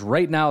 Because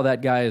right now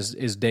that guy is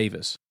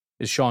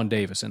Sean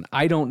Davis, and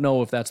I don't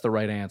know if that's the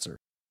right answer.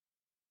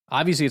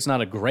 Obviously, it's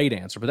not a great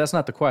answer, but that's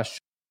not the question.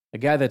 A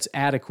guy that's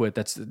adequate,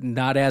 that's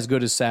not as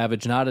good as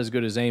Savage, not as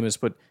good as Amos,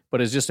 but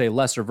is just a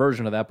lesser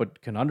version of that,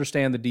 but can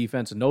understand the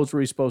defense and knows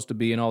where he's supposed to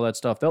be and all that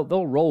stuff.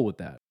 They'll roll with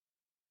that.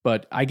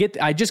 But I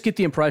just get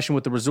the impression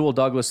with the Rasul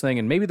Douglas thing,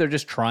 and maybe they're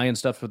just trying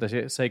stuff for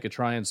the sake of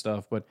trying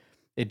stuff, but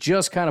it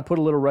just kind of put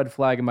a little red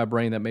flag in my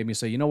brain that made me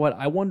say, you know what,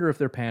 I wonder if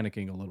they're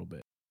panicking a little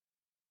bit.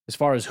 As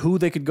far as who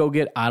they could go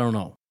get, I don't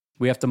know.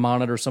 We have to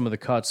monitor some of the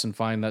cuts and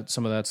find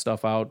some of that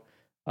stuff out.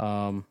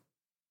 I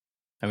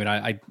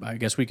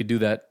guess we could do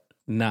that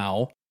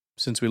now,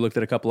 since we looked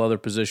at a couple other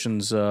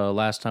positions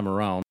last time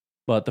around.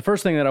 But the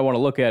first thing that I want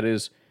to look at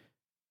is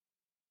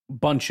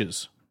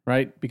bunches,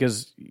 right?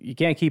 Because you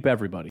can't keep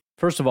everybody.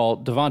 First of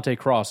all, Devontae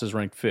Cross is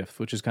ranked 5th,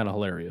 which is kind of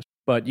hilarious.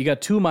 But you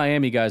got 2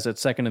 Miami guys at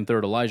 2nd and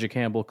 3rd, Elijah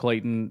Campbell,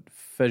 Clayton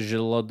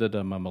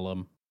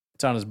Fejedelemalam.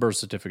 It's on his birth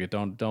certificate.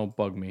 Don't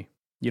bug me.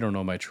 You don't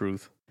know my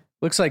truth.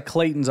 Looks like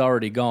Clayton's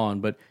already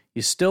gone, but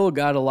you still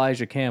got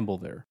Elijah Campbell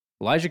there.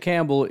 Elijah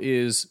Campbell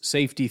is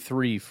safety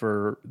 3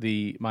 for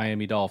the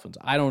Miami Dolphins.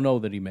 I don't know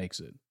that he makes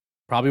it.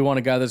 Probably want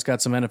a guy that's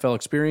got some NFL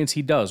experience.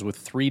 He does, with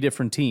 3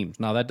 different teams.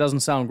 Now, that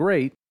doesn't sound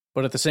great,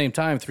 but at the same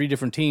time, 3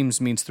 different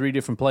teams means 3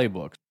 different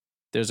playbooks.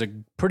 There's a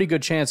pretty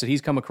good chance that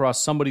he's come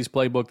across somebody's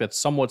playbook that's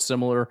somewhat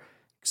similar,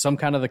 some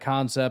kind of the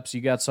concepts.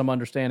 You got some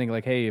understanding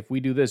like, hey, if we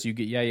do this, you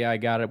get, yeah, I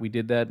got it. We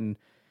did that, and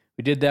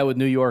we did that with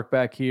New York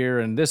back here.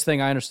 And this thing,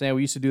 I understand.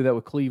 We used to do that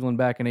with Cleveland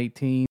back in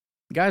 2018.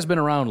 The guy's been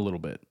around a little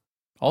bit.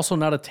 Also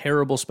not a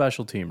terrible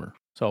special teamer.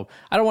 So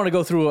I don't want to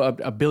go through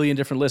a billion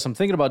different lists. I'm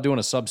thinking about doing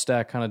a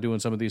Substack, kind of doing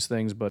some of these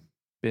things, but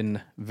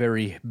been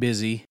very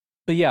busy.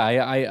 But yeah,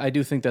 I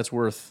do think that's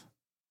worth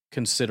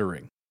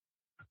considering.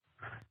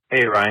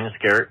 Hey, Ryan, it's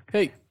Garrett.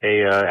 Hey.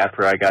 Hey,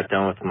 after I got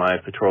done with my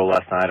patrol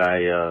last night,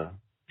 I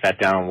sat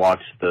down and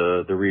watched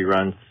the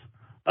reruns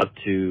up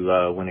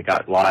to when it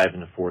got live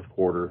in the 4th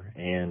quarter.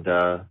 And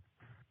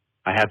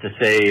I have to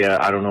say,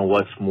 I don't know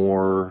what's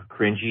more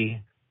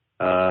cringy,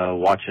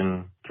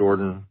 watching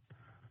Jordan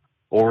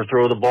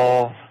overthrow the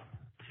ball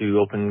to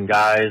open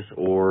guys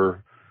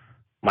or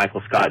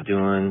Michael Scott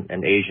doing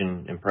an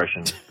Asian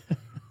impression.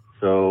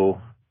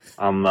 So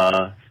I'm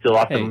still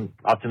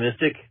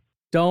optimistic.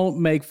 Don't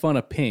make fun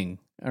of Ping,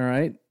 all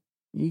right?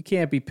 You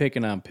can't be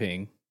picking on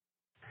Ping.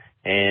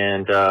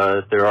 And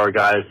there are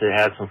guys that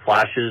had some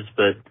flashes,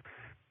 but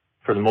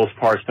for the most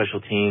part,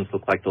 special teams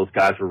looked like those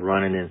guys were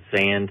running in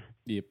sand.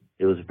 Yep.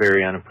 It was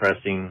very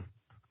unimpressing,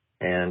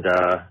 and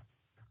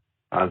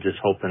I'm just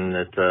hoping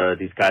that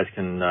these guys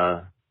can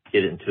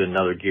get it into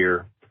another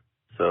gear.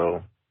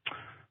 So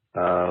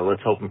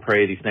let's hope and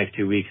pray these next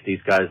 2 weeks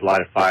these guys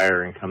light a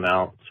fire and come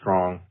out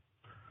strong.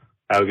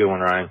 Have a good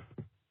one, Ryan.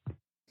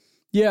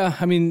 Yeah,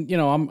 I mean,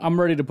 I'm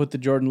ready to put the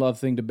Jordan Love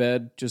thing to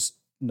bed, just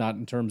not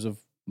in terms of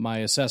my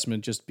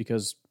assessment, just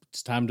because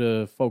it's time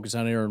to focus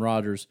on Aaron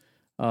Rodgers.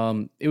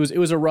 It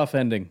was a rough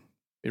ending.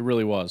 It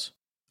really was.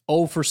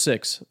 0 for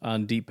 6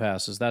 on deep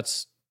passes.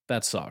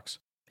 That sucks.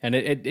 And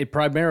it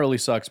primarily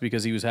sucks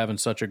because he was having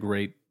such a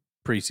great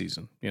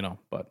preseason,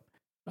 But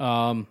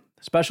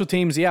special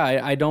teams, yeah,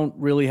 I don't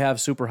really have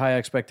super high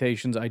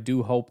expectations. I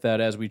do hope that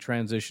as we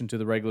transition to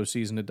the regular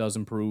season, it does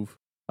improve.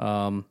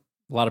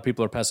 A lot of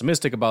people are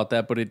pessimistic about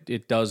that, but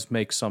it does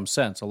make some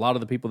sense. A lot of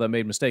the people that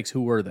made mistakes,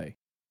 who were they?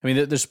 I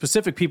mean, there's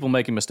specific people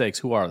making mistakes.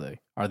 Who are they?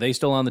 Are they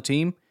still on the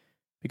team?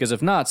 Because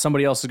if not,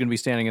 somebody else is going to be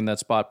standing in that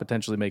spot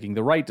potentially making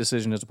the right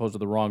decision as opposed to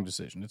the wrong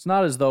decision. It's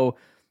not as though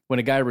when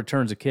a guy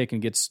returns a kick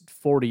and gets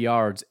 40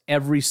 yards,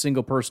 every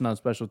single person on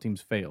special teams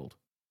failed.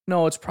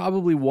 No, it's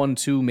probably 1,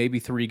 2, maybe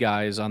 3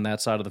 guys on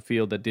that side of the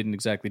field that didn't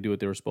exactly do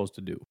what they were supposed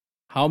to do.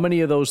 How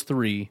many of those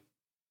 3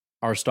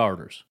 are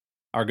starters,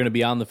 are going to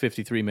be on the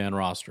 53-man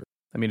roster?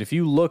 I mean, if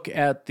you look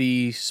at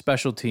the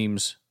special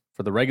teams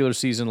for the regular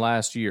season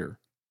last year,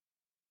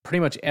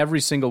 pretty much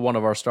every single one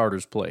of our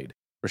starters played.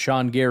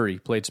 Rashawn Gary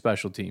played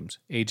special teams.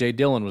 A.J.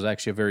 Dillon was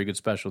actually a very good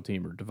special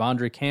teamer.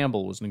 Devondre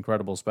Campbell was an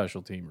incredible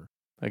special teamer.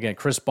 Again,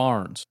 Chris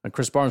Barnes. And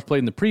Chris Barnes played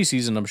in the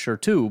preseason, I'm sure,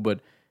 too, but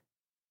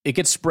it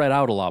gets spread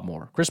out a lot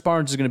more. Chris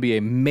Barnes is going to be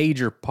a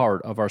major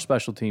part of our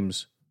special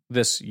teams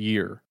this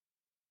year.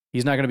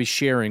 He's not going to be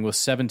sharing with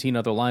 17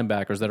 other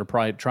linebackers that are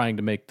probably trying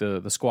to make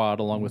the squad,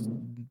 along with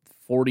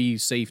 40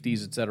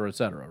 safeties, et cetera,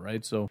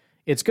 right? So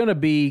it's going to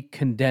be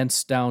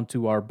condensed down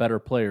to our better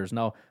players.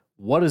 Now,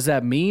 What does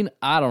that mean?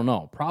 I don't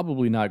know.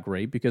 Probably not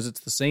great because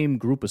it's the same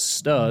group of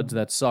studs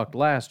that sucked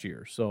last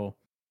year. So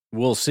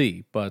we'll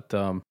see. But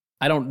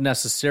I don't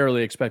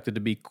necessarily expect it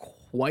to be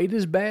quite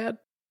as bad,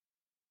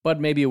 but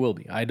maybe it will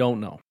be. I don't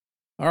know.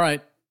 All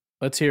right,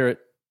 let's hear it.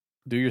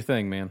 Do your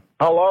thing, man.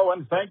 Hello,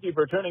 and thank you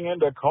for tuning in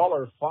to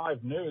Caller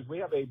 5 News. We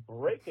have a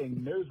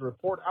breaking news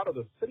report out of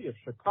the city of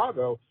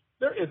Chicago.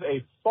 There is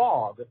a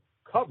fog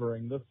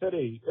covering the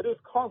city. It is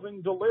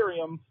causing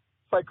delirium,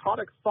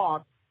 psychotic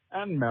thoughts,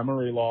 and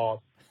memory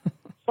loss.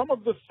 Some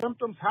of the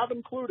symptoms have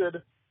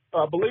included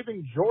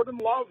believing Jordan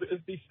Love is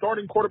the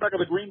starting quarterback of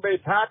the Green Bay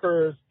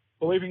Packers,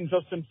 believing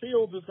Justin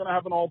Fields is going to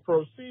have an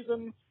all-pro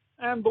season,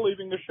 and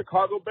believing the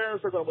Chicago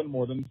Bears are going to win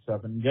more than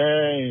 7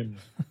 games.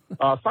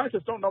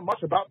 Scientists don't know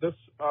much about this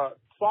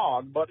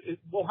fog, but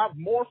we'll have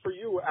more for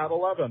you at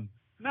 11.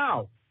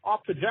 Now,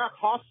 off to Jack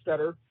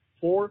Hofstetter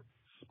for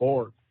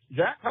sports.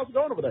 Jack, how's it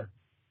going over there?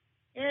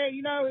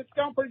 Yeah, it's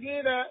going pretty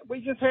good.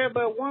 We just have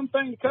one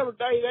thing to cover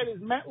today. That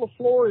is Matt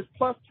LaFleur is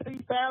plus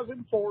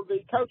 2,000 for the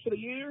Coach of the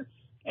Year,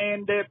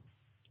 and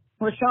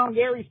Rashawn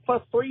Gary's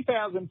plus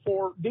 3,000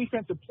 for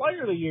Defensive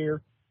Player of the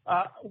Year.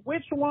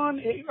 Which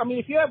one?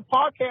 If you have a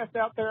podcast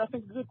out there, I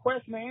think a good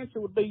question to answer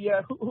would be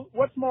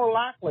what's more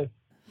likely,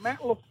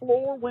 Matt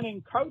LaFleur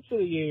winning Coach of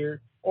the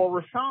Year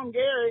or Rashawn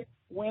Gary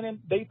winning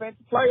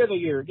Defensive Player of the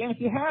Year? Again, if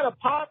you had a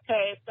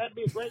podcast, that'd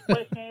be a great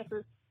question to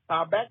answer.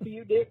 Back to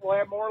you, Dick. We'll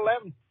have more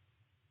 11.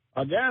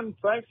 Again,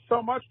 thanks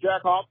so much,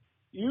 Jack Hoff.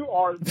 You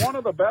are one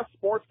of the best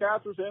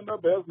sportscasters in the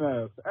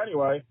business.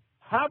 Anyway,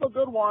 have a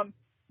good one.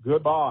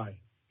 Goodbye.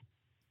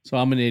 So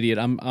I'm an idiot.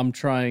 I'm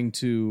trying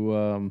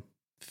to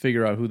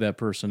figure out who that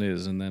person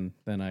is, and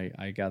then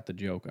I got the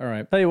joke. All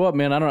right. Tell you what,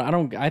 man,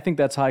 I think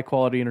that's high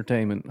quality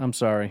entertainment. I'm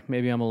sorry.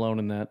 Maybe I'm alone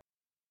in that.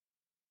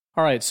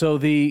 All right, so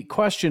the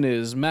question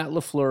is Matt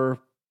LaFleur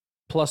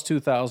plus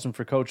 2,000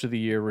 for Coach of the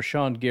Year,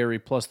 Rashawn Gary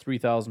plus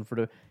 3,000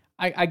 for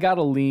I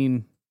gotta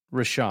lean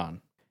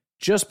Rashawn.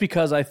 Just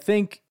because I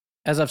think,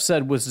 as I've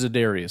said with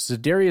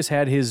Za'Darius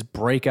had his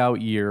breakout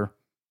year.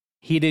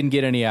 He didn't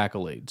get any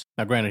accolades.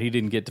 Now, granted, he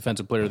didn't get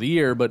Defensive Player of the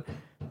Year, but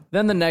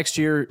then the next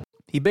year,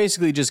 he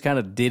basically just kind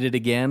of did it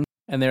again.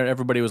 And there,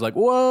 everybody was like,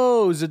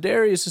 whoa,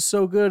 Za'Darius is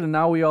so good. And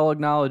now we all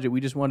acknowledge it. We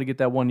just want to get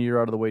that 1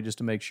 year out of the way just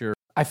to make sure.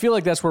 I feel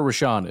like that's where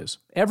Rashawn is.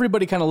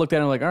 Everybody kind of looked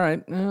at him like, all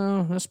right,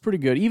 that's pretty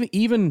good.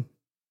 Even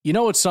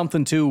it's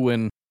something too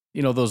when,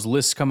 those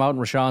lists come out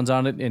and Rashawn's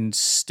on it and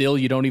still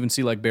you don't even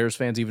see like Bears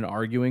fans even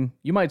arguing.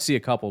 You might see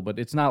a couple, but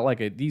it's not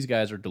like these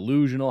guys are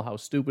delusional, how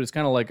stupid. It's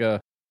kind of like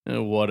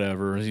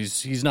whatever.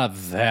 He's not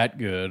that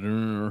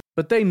good.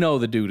 But they know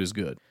the dude is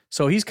good.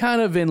 So he's kind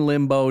of in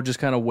limbo, just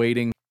kind of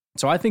waiting.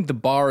 So I think the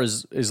bar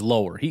is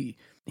lower.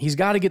 He's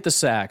got to get the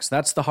sacks.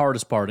 That's the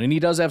hardest part. And he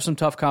does have some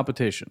tough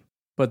competition.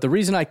 But the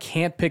reason I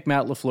can't pick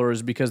Matt LaFleur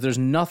is because there's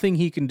nothing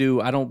he can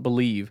do, I don't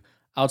believe,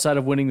 outside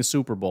of winning the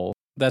Super Bowl,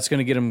 that's going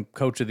to get him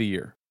Coach of the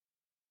Year.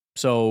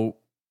 So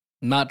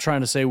not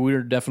trying to say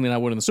we're definitely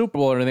not winning the Super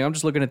Bowl or anything. I'm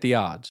just looking at the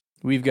odds.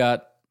 We've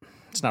got,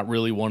 it's not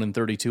really 1 in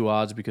 32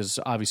 odds because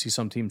obviously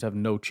some teams have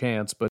no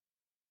chance, but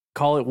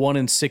call it 1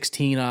 in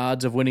 16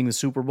 odds of winning the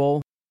Super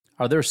Bowl.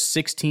 Are there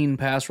 16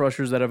 pass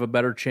rushers that have a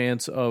better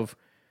chance of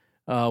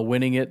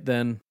winning it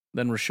than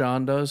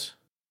Rashawn does?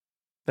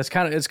 It's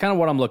kind of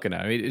what I'm looking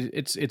at.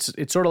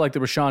 It's sort of like the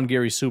Rashawn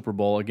Gary Super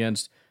Bowl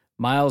against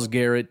Myles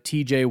Garrett,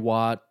 T.J.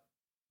 Watt,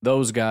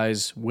 those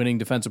guys winning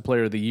Defensive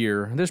Player of the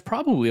Year. There's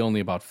probably only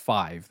about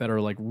 5 that are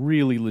like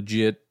really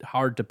legit,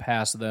 hard to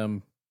pass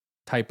them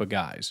type of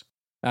guys.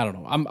 I don't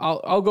know.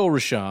 I'll go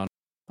Rashawn.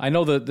 I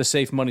know the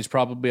safe money's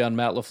probably on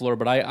Matt LaFleur,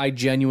 but I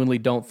genuinely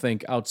don't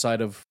think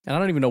outside of, and I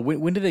don't even know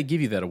when did they give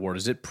you that award?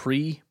 Is it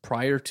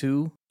prior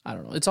to? I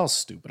don't know. It's all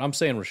stupid. I'm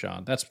saying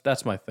Rashawn.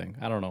 That's my thing.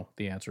 I don't know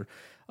the answer.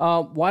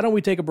 Why don't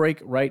we take a break,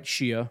 right,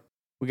 Shia?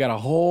 We got a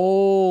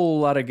whole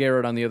lot of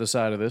Garrett on the other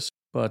side of this,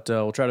 but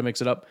we'll try to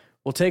mix it up.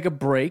 We'll take a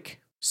break.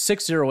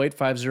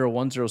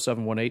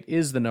 608-501-0718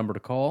 is the number to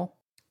call.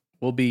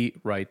 We'll be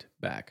right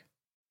back.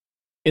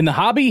 In the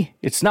hobby,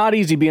 it's not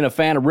easy being a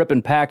fan of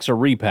ripping packs or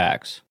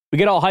repacks. We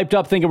get all hyped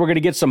up thinking we're going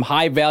to get some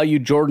high-value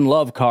Jordan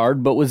Love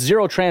card, but with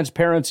zero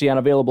transparency on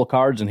available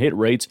cards and hit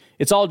rates,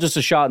 it's all just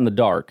a shot in the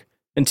dark.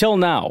 Until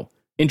now,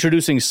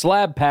 introducing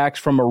slab packs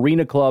from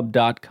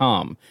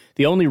arenaclub.com,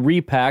 the only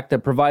repack that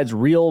provides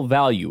real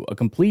value, a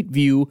complete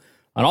view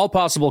on all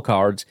possible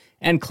cards,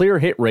 and clear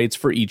hit rates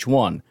for each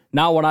one.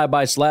 Now when I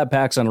buy slab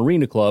packs on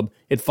Arena Club,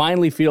 it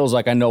finally feels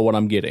like I know what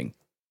I'm getting.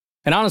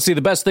 And honestly,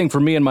 the best thing for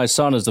me and my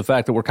son is the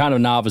fact that we're kind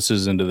of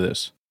novices into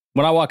this.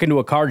 When I walk into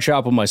a card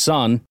shop with my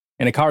son,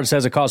 and a card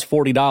says it costs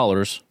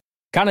 $40,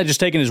 kind of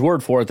just taking his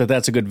word for it that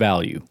that's a good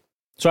value.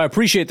 So I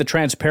appreciate the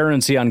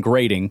transparency on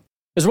grading,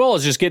 as well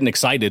as just getting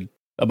excited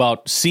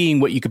about seeing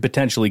what you could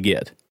potentially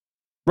get.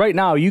 Right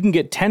now, you can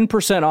get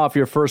 10% off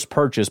your first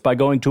purchase by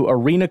going to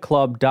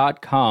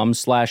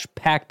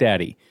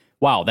arenaclub.com/packdaddy.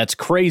 Wow, that's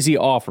crazy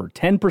offer.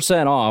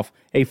 10% off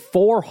a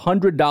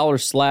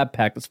 $400 slab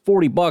pack. That's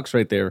 $40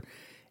 right there.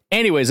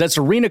 Anyways, that's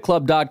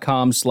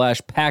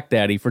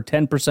arenaclub.com/packdaddy for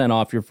 10%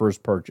 off your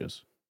first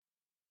purchase.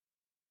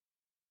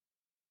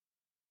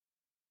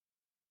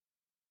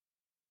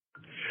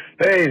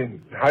 Hey,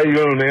 how you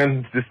doing,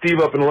 man? This is Steve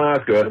up in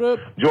Alaska.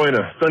 Enjoying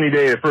a sunny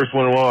day, the first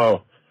one in a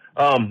while.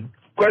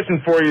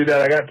 Question for you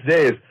that I got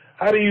today is,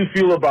 how do you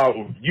feel about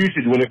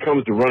usage when it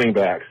comes to running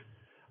backs?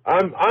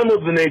 I'm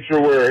of the nature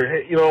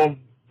where,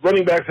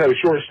 running backs have a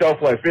short shelf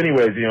life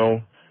anyways,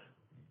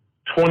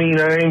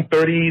 29,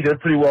 30, they're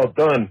pretty well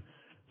done.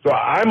 So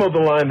I'm of the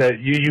line that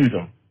you use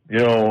them.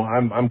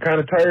 I'm kind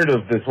of tired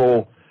of this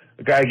whole,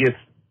 the guy gets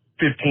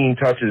 15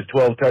 touches,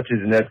 12 touches,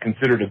 and that's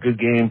considered a good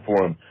game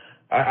for him.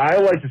 I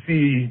like to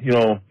see,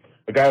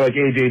 a guy like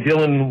A.J.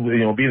 Dillon,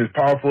 being as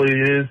powerful as he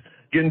is,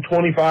 getting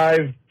 25,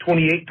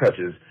 28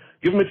 touches.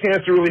 Give him a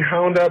chance to really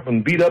hound up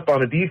and beat up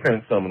on a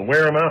defense some and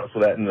wear them out so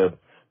that in the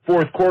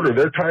fourth quarter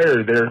they're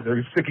tired,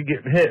 they're sick of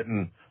getting hit,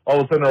 and all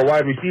of a sudden our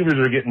wide receivers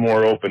are getting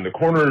more open. The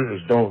corners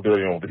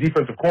the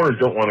defensive corners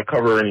don't want to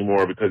cover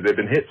anymore because they've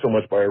been hit so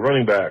much by our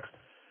running backs.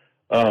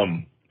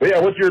 But yeah,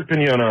 what's your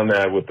opinion on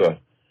that with the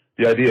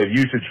idea of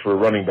usage for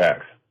running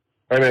backs?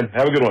 All right, man,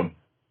 have a good one.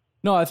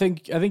 No, I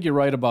think you're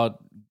right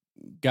about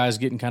guys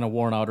getting kind of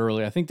worn out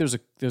early. I think there's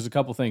a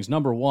couple things.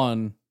 Number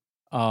one,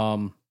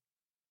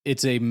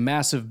 it's a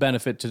massive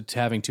benefit to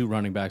having two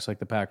running backs like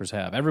the Packers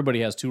have.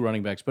 Everybody has two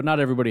running backs, but not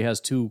everybody has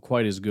two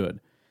quite as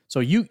good. So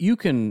you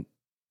can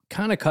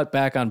kind of cut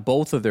back on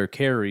both of their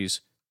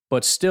carries,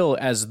 but still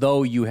as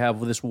though you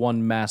have this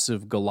one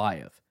massive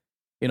Goliath.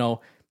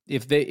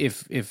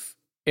 If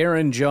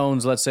Aaron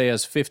Jones, let's say,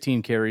 has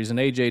 15 carries and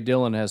A.J.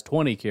 Dillon has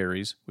 20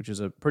 carries, which is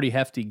a pretty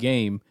hefty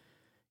game,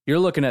 you're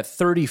looking at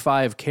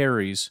 35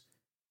 carries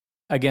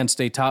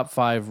against a top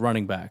 5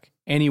 running back,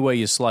 any way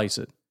you slice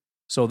it.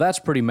 So that's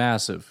pretty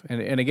massive.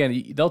 And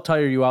again, they'll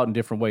tire you out in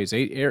different ways.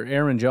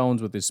 Aaron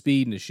Jones with his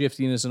speed and his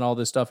shiftiness and all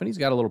this stuff, and he's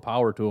got a little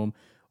power to him,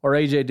 or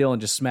A.J.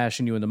 Dillon just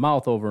smashing you in the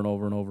mouth over and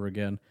over and over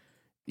again,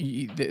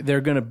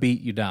 they're going to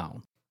beat you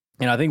down.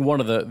 And I think one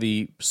of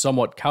the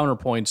somewhat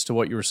counterpoints to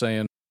what you were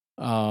saying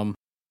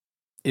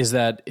is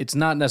that it's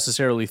not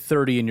necessarily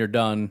 30 and you're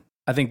done.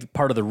 I think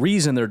part of the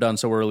reason they're done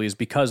so early is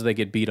because they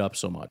get beat up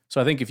so much.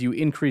 So I think if you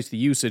increase the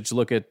usage,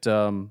 look at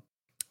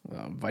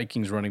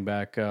Vikings running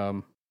back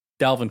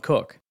Dalvin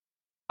Cook.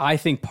 I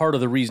think part of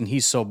the reason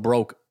he's so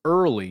broke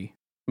early,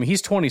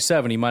 he's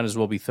 27, he might as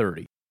well be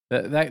 30.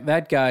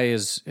 That guy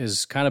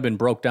is kind of been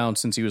broke down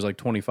since he was like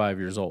 25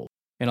 years old.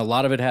 And a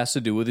lot of it has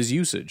to do with his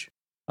usage.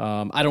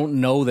 I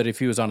don't know that if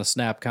he was on a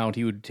snap count,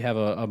 he would have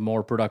a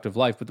more productive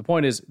life. But the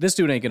point is, this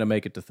dude ain't going to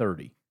make it to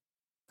 30.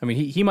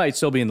 He might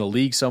still be in the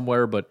league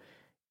somewhere, but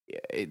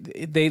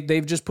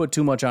they've just put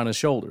too much on his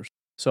shoulders.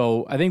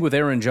 So I think with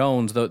Aaron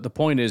Jones, the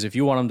point is, if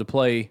you want him to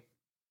play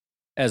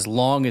as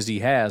long as he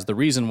has, the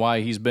reason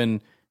why he's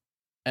been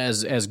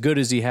as good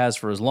as he has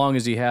for as long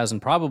as he has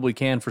and probably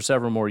can for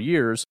several more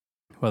years,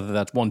 whether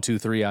that's 1, 2,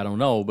 3, I don't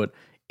know, but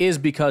is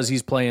because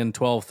he's playing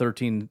 12,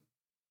 13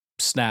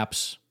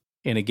 snaps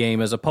in a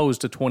game as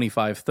opposed to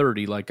 25,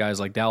 30 like guys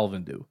like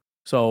Dalvin do.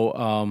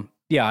 So,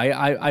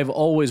 I've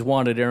always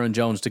wanted Aaron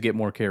Jones to get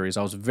more carries.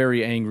 I was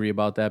very angry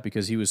about that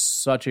because he was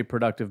such a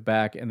productive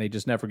back and they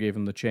just never gave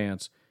him the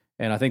chance.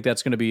 And I think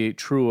that's going to be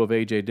true of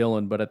A.J.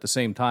 Dillon, but at the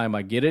same time,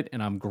 I get it,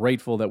 and I'm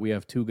grateful that we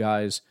have two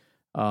guys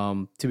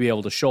to be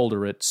able to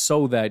shoulder it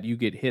so that you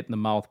get hit in the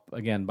mouth,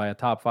 again, by a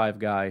top 5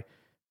 guy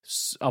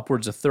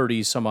upwards of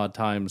 30 some odd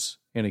times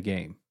in a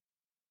game.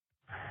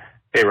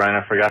 Hey, Ryan,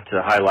 I forgot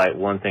to highlight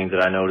one thing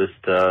that I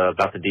noticed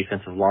about the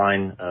defensive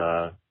line.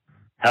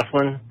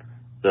 Heflin,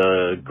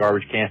 the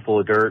garbage can full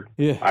of dirt,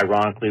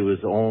 ironically was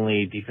the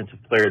only defensive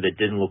player that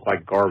didn't look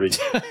like garbage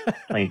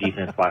playing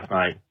defense last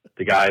night.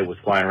 The guy was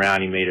flying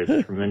around. He made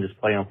a tremendous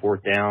play on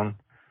 4th down.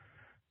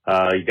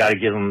 You got to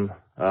give him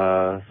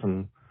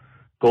some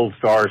gold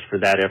stars for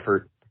that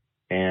effort,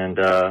 and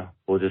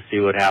we'll just see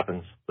what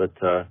happens. But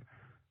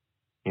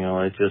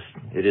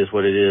it is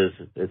what it is.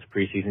 It's a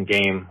preseason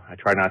game. I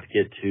try not to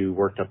get too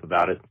worked up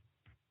about it,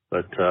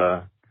 but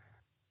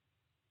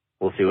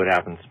we'll see what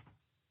happens.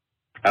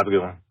 Have a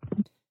good one.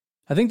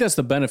 I think that's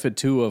the benefit,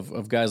 too,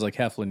 of guys like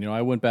Heflin.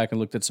 I went back and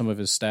looked at some of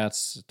his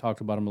stats,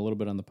 talked about him a little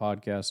bit on the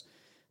podcast.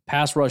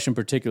 Pass rush in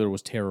particular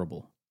was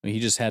terrible. He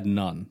just had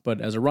none.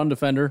 But as a run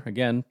defender,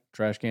 again,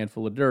 trash can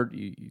full of dirt,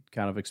 you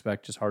kind of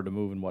expect just hard to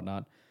move and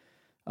whatnot.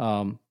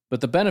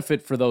 But the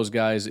benefit for those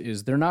guys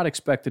is they're not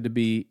expected to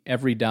be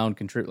every down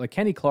contributor. Like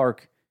Kenny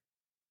Clark,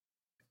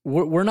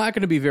 we're not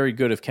going to be very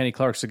good if Kenny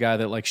Clark's a guy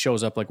that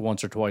shows up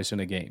once or twice in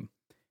a game.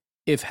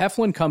 If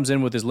Heflin comes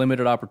in with his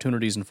limited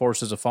opportunities and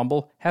forces a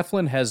fumble,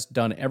 Heflin has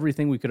done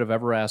everything we could have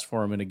ever asked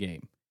for him in a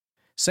game.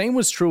 Same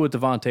was true with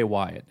Devontae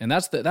Wyatt, and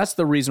that's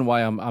the reason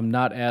why I'm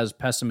not as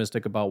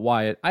pessimistic about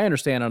Wyatt. I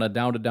understand on a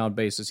down-to-down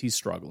basis he's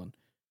struggling,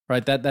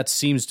 right? That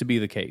seems to be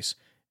the case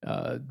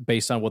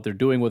based on what they're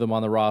doing with him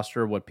on the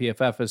roster, what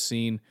PFF has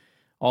seen,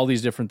 all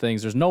these different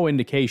things. There's no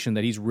indication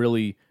that he's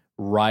really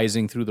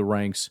rising through the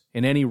ranks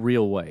in any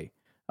real way.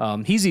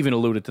 He's even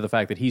alluded to the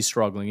fact that he's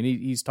struggling, and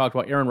he's talked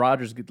about Aaron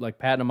Rodgers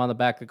patting him on the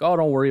back, oh,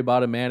 don't worry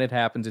about it, man. It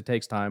happens. It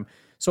takes time.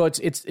 So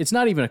it's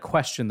not even a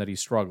question that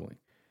he's struggling.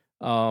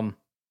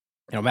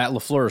 Matt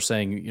LaFleur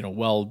saying,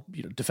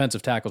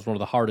 defensive tackle is one of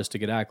the hardest to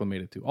get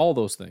acclimated to, all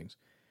those things.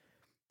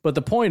 But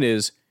the point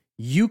is,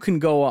 you can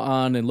go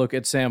on and look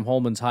at Sam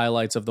Holman's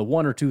highlights of the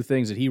one or two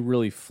things that he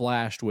really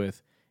flashed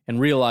with and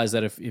realize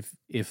that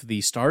if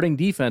the starting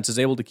defense is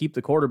able to keep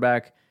the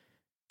quarterback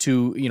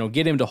to,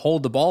 get him to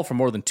hold the ball for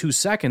more than 2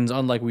 seconds,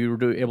 unlike we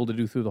were able to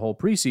do through the whole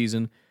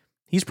preseason,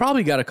 he's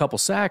probably got a couple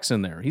sacks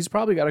in there. He's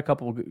probably got a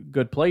couple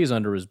good plays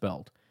under his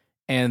belt.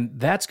 And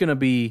that's going to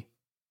be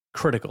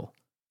critical.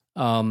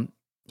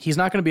 He's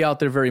not going to be out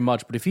there very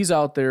much, but if he's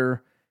out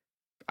there,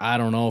 I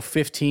don't know,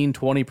 15,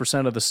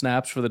 20% of the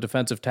snaps for the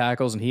defensive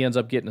tackles, and he ends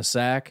up getting a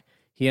sack,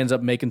 he ends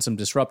up making some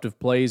disruptive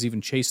plays,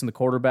 even chasing the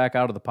quarterback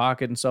out of the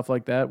pocket and stuff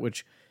like that,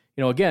 which,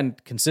 again,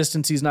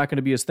 consistency is not going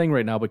to be his thing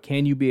right now, but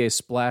can you be a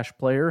splash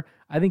player?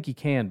 I think he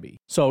can be.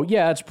 So,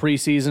 yeah, it's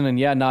preseason, and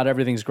yeah, not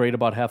everything's great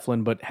about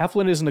Heflin, but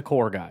Heflin isn't a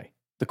core guy.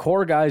 The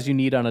core guys you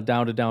need on a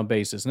down-to-down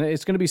basis, and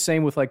it's going to be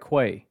same with, like,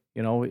 Quay.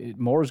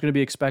 More is going to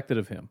be expected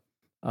of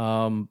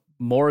him.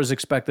 More is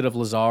expected of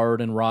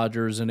Lazard and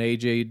Rodgers and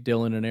A.J.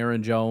 Dillon and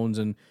Aaron Jones,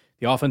 and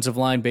the offensive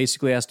line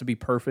basically has to be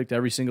perfect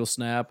every single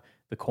snap.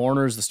 The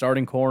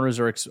starting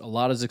corners, a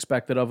lot is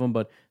expected of them,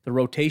 but the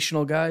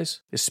rotational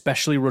guys,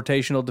 especially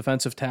rotational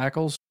defensive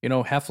tackles,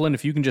 Heflin,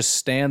 if you can just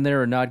stand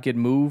there and not get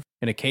moved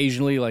and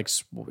occasionally,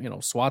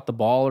 swat the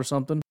ball or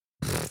something,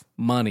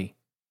 money.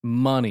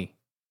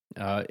 An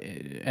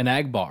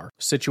Agbar,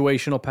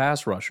 situational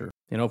pass rusher.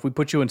 If we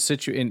put you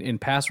in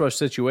pass rush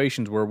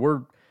situations where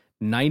we're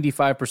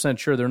 95%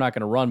 sure they're not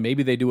going to run,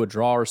 maybe they do a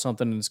draw or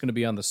something, and it's going to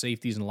be on the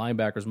safeties and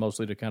linebackers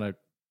mostly to kind of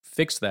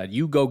fix that.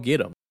 You go get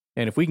them.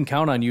 And if we can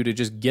count on you to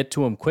just get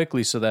to him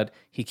quickly so that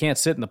he can't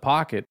sit in the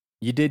pocket,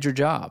 you did your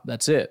job.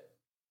 That's it.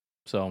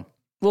 So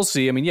we'll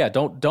see. I mean, yeah,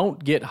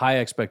 don't get high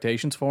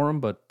expectations for him,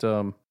 but I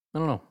don't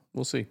know.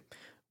 We'll see.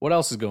 What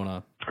else is going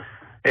on?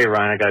 Hey,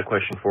 Ryan, I got a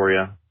question for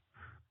you.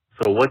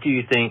 So what do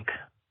you think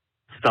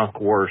stunk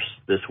worse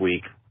this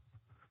week?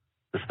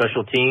 The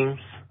special teams,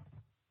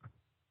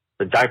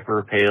 the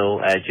diaper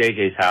pail at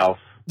JJ's house,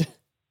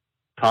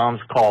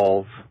 Tom's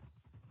calls,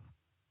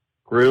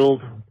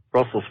 grilled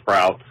Brussels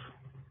sprouts?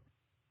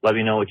 Let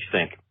me know what you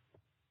think.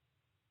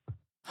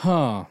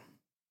 Huh.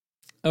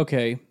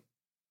 Okay.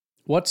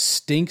 What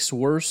stinks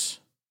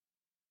worse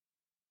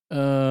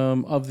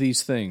of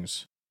these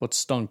things? What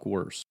stunk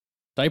worse?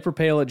 Diaper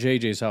pail at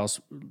JJ's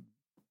house.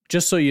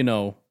 Just so you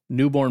know,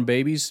 newborn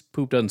babies,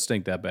 poop doesn't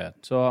stink that bad.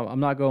 So I'm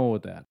not going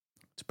with that.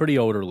 It's pretty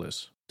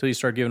odorless. Until you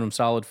start giving them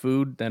solid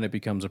food, then it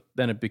becomes a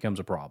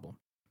problem.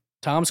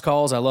 Tom's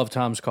calls, I love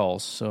Tom's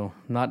calls. So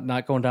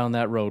not going down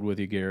that road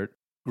with you, Garrett.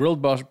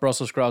 Grilled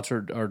Brussels sprouts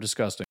are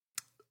disgusting.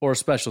 Or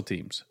special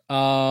teams.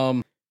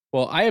 Well,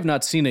 I have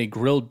not seen a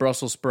grilled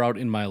Brussels sprout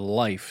in my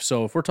life.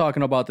 So if we're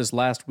talking about this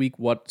last week,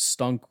 what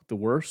stunk the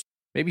worst?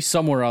 Maybe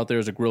somewhere out there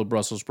is a grilled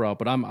Brussels sprout,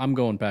 but I'm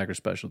going Packers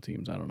special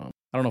teams. I don't know.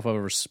 I don't know if I've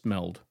ever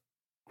smelled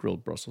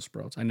grilled Brussels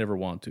sprouts. I never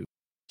want to.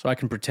 So I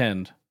can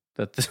pretend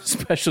that the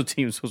special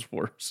teams was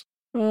worse.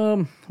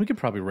 We could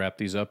probably wrap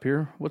these up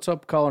here. What's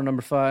up, caller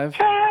number 5?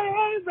 Hey,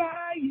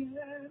 Ryan.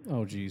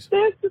 Oh, geez.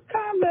 This is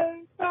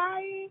Caller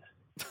Ryan.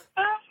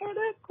 I heard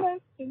a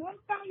question on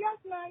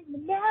last night. No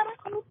matter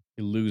who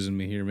You're losing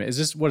me here, man. Is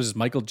this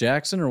Michael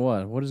Jackson or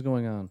what? What is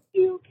going on?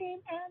 you can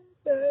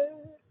answer.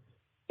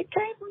 It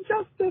came from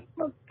Justice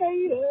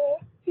Mosqueda.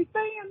 He's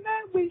saying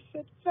that we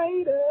should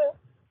trade her.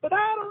 But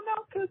I don't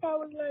know because I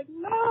was like,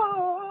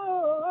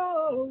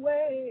 no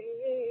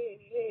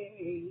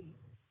way.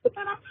 But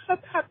then I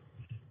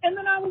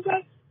was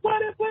like,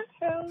 what if we're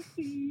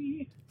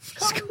healthy?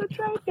 Come the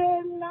trade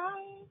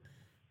deadline.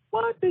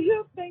 What do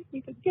you think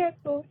we could get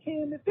for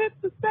him? If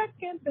it's a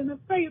second, then a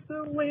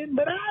favorite win.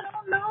 But I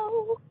don't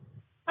know.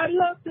 I'd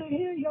love to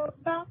hear your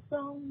thoughts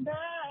on that.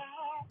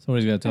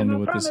 Somebody's got to tell me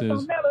what this is.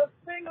 I'll never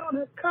sing on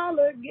a call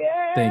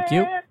again. Thank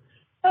you. Again.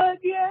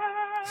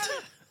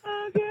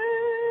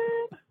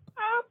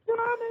 I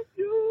promise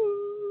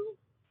you.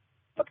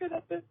 Okay,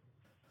 that's it.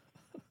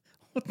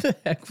 What the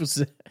heck was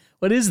that?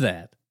 What is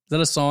that? Is that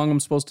a song I'm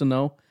supposed to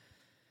know?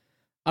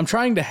 I'm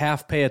trying to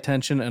half pay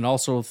attention and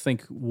also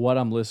think what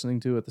I'm listening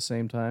to at the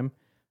same time.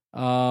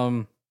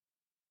 I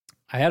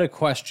had a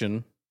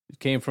question. It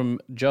came from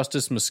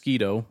Justice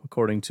Mosquito,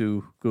 according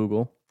to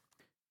Google.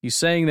 He's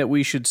saying that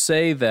we should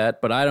say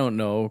that, but I don't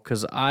know,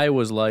 because I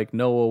was like,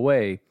 no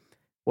way.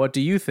 What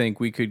do you think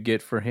we could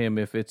get for him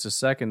if it's a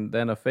second,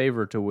 then a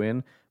favor to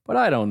win? But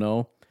I don't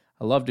know.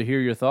 I'd love to hear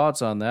your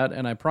thoughts on that,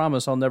 and I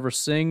promise I'll never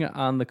sing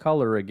on the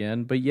color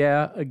again, but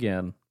yeah,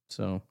 again.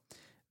 So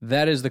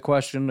that is the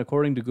question,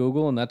 according to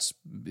Google, and that's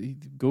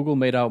Google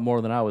made out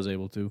more than I was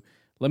able to.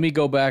 Let me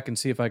go back and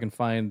see if I can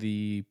find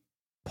the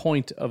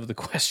point of the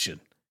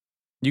question.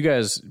 You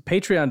guys,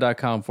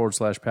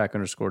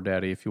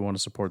 patreon.com/pack_daddy if you want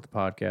to support the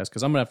podcast,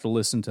 because I'm going to have to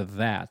listen to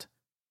that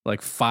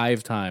like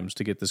 5 times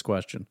to get this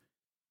question.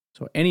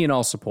 So any and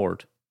all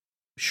support.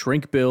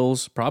 Shrink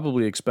bills,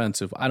 probably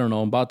expensive. I don't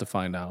know. I'm about to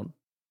find out.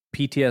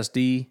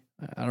 PTSD,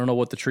 I don't know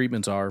what the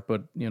treatments are,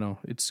 but,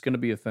 it's going to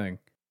be a thing.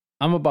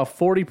 I'm about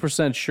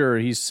 40% sure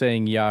he's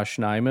saying Yosh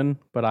Nijman,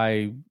 but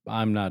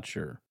I'm not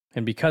sure.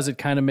 And because it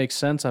kind of makes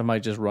sense, I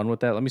might just run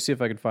with that. Let me see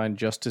if I can find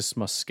Justice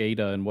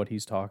Mosqueda and what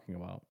he's talking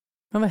about.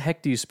 How the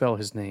heck do you spell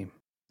his name?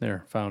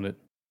 There, found it.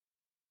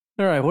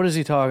 All right, what is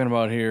he talking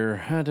about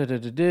here? I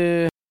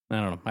don't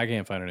know. I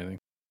can't find anything.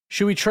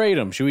 Should we trade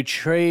him? Should we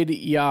trade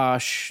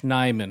Yosh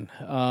Nijman?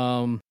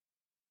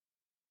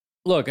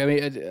 Look, I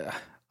mean,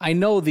 I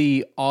know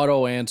the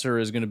auto answer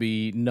is going to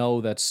be,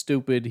 no, that's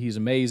stupid. He's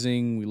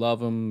amazing. We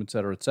love him, et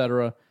cetera, et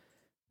cetera.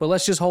 But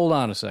let's just hold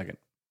on a second.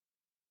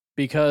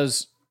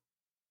 Because,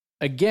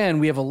 again,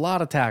 we have a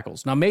lot of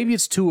tackles. Now, maybe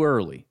it's too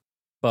early,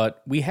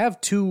 but we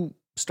have 2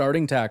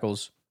 starting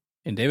tackles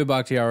in David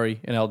Bakhtiari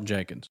and Elgton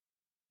Jenkins.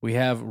 We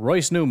have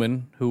Royce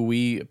Newman, who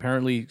we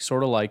apparently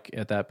sort of like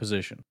at that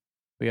position.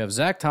 We have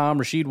Zach Tom,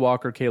 Rasheed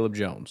Walker, Caleb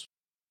Jones,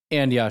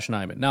 and Yosh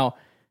Nijman. Now,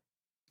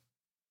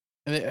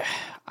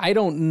 I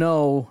don't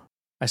know.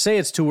 I say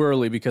it's too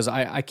early because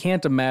I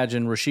can't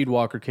imagine Rasheed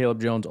Walker,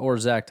 Caleb Jones, or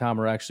Zach Tom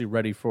are actually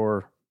ready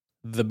for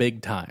the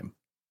big time.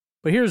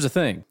 But here's the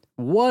thing.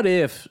 What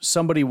if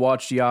somebody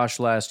watched Yosh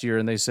last year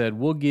and they said,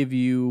 we'll give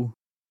you,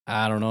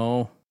 I don't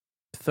know,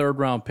 3rd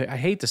round pick. I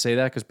hate to say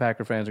that because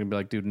Packer fans are going to be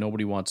like, dude,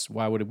 nobody wants,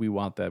 why would we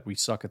want that? We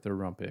suck at 3rd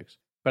round picks.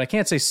 But I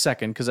can't say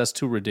 2nd because that's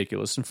too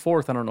ridiculous. And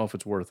 4th, I don't know if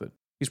it's worth it.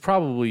 He's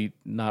probably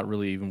not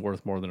really even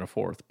worth more than a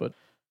 4th, but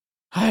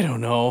I don't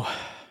know.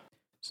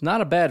 It's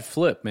not a bad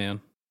flip,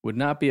 man. Would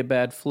not be a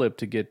bad flip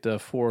to get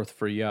 4th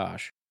for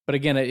Yosh. But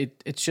again,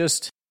 it's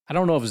just, I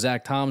don't know if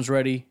Zach Tom's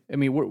ready. I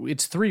mean,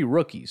 it's 3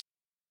 rookies.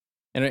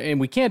 And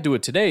we can't do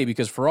it today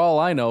because for all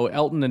I know,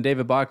 Elgton and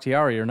David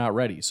Bakhtiari are not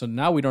ready. So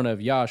now we don't have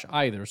Yosh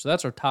either. So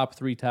that's our top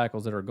 3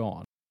 tackles that are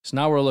gone. So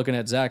now we're looking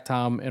at Zach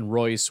Tom and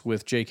Royce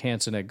with Jake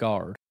Hansen at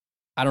guard.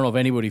 I don't know if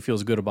anybody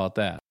feels good about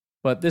that.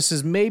 But this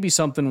is maybe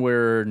something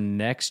where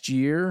next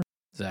year,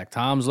 Zach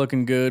Tom's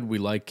looking good. We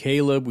like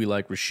Caleb. We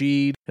like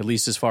Rasheed, at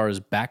least as far as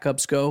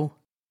backups go.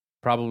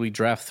 Probably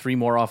draft 3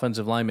 more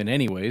offensive linemen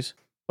anyways.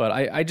 But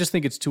I just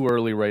think it's too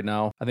early right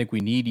now. I think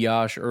we need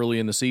Yosh early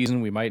in the season.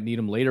 We might need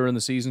him later in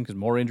the season because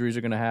more injuries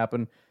are going to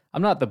happen.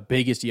 I'm not the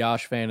biggest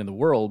Yosh fan in the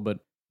world, but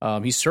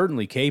he's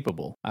certainly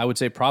capable. I would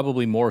say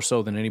probably more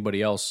so than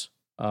anybody else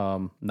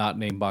not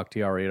named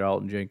Bakhtiari or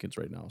Elgton Jenkins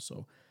right now.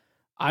 So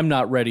I'm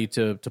not ready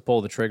to pull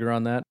the trigger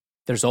on that.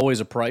 There's always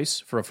a price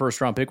for a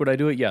 1st-round pick. Would I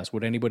do it? Yes.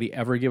 Would anybody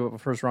ever give up a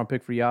 1st-round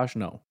pick for Yosh?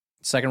 No.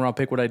 2nd-round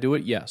pick, would I do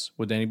it? Yes.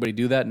 Would anybody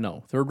do that?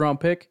 No.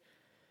 3rd-round pick?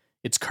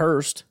 It's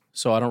cursed,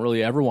 so I don't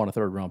really ever want a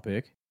 3rd-round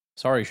pick.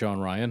 Sorry, Sean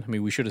Ryan. I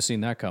mean, we should have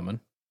seen that coming.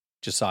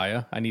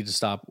 Josiah, I need to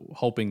stop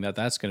hoping that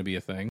that's going to be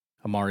a thing.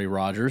 Amari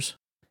Rogers.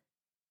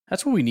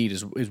 That's what we need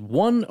is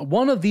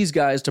one of these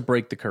guys to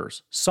break the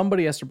curse.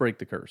 Somebody has to break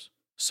the curse.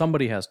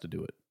 Somebody has to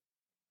do it.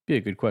 Be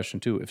a good question,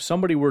 too. If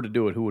somebody were to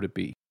do it, who would it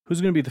be?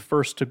 Who's going to be the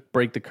first to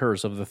break the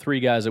curse of the 3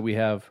 guys that we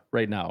have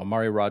right now?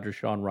 Amari Rogers,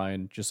 Sean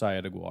Ryan,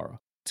 Josiah DeGuara.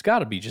 It's got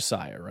to be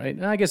Josiah, right?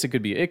 And I guess it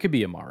could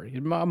be Amari.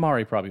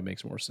 Amari probably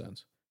makes more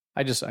sense.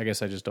 I guess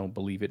I just don't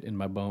believe it in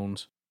my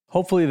bones.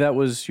 Hopefully that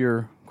was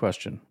your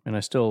question. And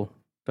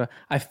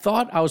I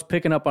thought I was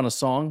picking up on a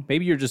song.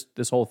 Maybe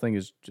this whole thing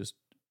is just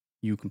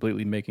you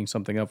completely making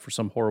something up for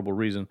some horrible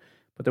reason.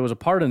 But there was a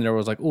part in there where I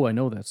was like, oh, I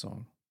know that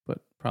song. But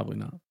probably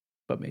not.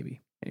 But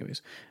maybe.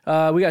 Anyways,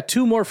 we got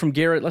 2 more from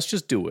Garrett. Let's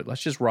just do it.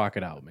 Let's just rock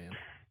it out, man.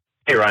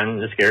 Hey, Ryan,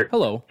 this is Garrett.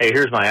 Hello. Hey,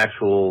 here's my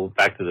actual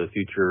Back to the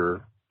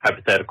Future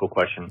hypothetical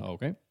question.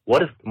 Okay.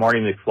 What if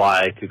Marty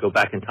McFly could go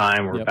back in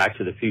time or Back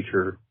to the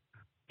Future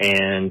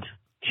and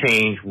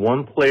change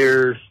one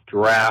player's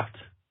draft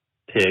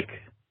pick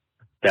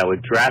that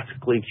would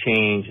drastically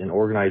change an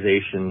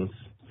organization's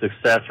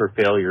success or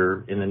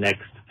failure in the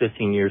next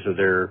 15 years of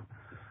their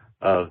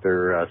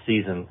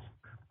seasons?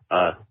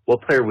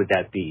 What player would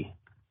that be?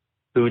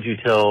 Who would you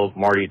tell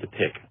Marty to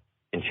pick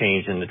and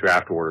change in the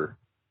draft order?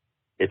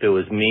 If it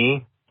was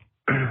me,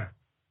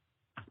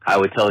 I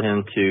would tell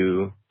him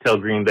to tell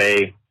Green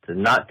Bay to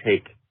not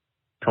take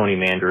Tony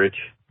Mandarich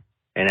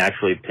and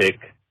actually pick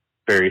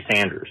Barry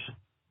Sanders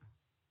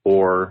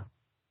or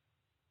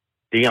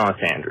Deion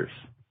Sanders.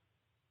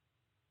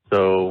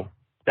 So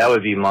that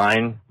would be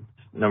mine,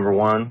 number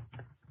 1.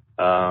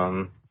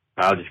 I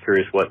was just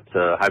curious what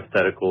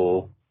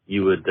hypothetical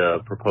you would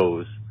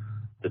propose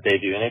that they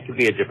do. And it could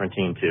be a different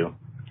team, too.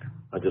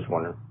 I just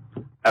wonder.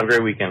 Have a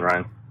great weekend,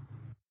 Ryan.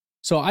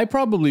 So I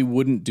probably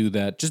wouldn't do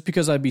that just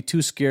because I'd be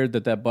too scared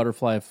that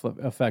butterfly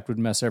effect would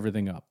mess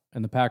everything up.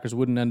 And the Packers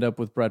wouldn't end up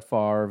with Brett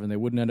Favre and they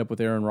wouldn't end up with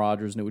Aaron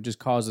Rodgers. And it would just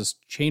cause this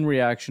chain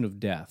reaction of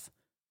death.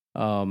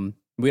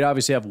 We'd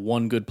obviously have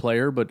one good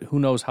player, but who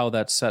knows how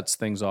that sets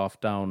things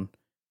off down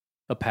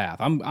a path.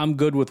 I'm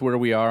good with where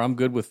we are. I'm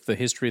good with the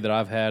history that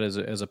I've had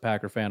as a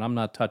Packer fan. I'm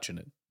not touching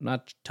it. I'm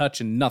not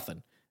touching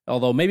nothing.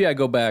 Although maybe I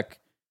go back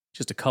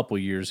just a couple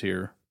years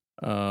here.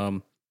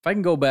 If I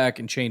can go back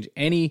and change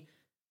any,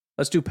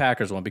 let's do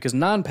Packers one, because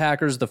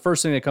non-Packers, the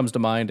first thing that comes to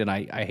mind, and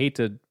I hate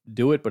to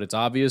do it, but it's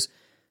obvious,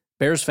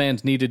 Bears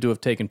fans needed to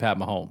have taken Pat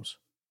Mahomes.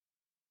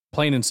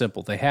 Plain and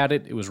simple. They had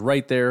it. It was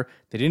right there.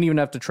 They didn't even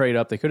have to trade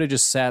up. They could have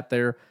just sat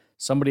there.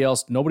 Somebody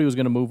else, nobody was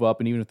going to move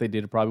up, and even if they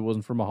did, it probably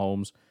wasn't for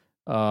Mahomes.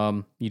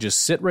 You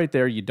just sit right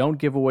there. You don't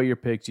give away your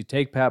picks. You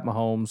take Pat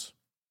Mahomes,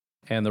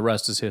 and the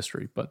rest is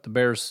history. But the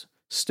Bears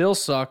still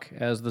suck,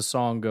 as the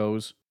song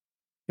goes.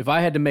 if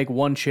I had to make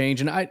one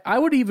change, and I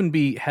would even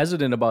be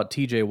hesitant about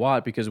TJ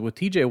Watt, because with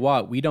TJ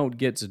Watt, we don't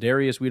get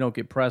Za'Darius, we don't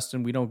get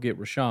Preston, we don't get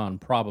Rashawn,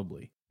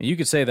 probably. And you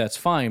could say that's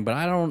fine, but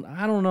I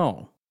don't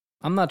know.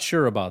 I'm not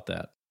sure about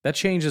that. That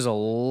changes a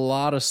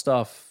lot of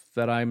stuff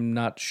that I'm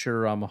not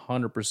sure I'm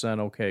 100%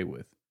 okay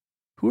with.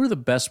 Who are the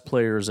best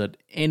players at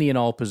any and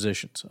all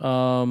positions?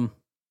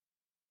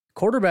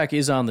 Quarterback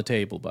is on the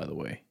table, by the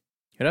way.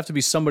 It'd have to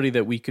be somebody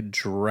that we could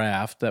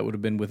draft that would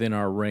have been within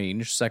our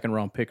range,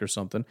 second-round pick or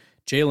something.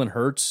 Jalen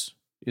Hurts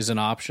is an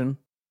option.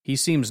 He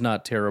seems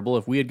not terrible.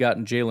 If we had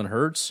gotten Jalen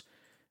Hurts,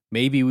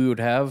 maybe we would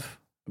have.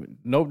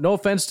 No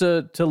offense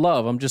to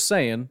Love. I'm just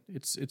saying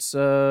it's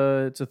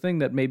a thing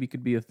that maybe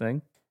could be a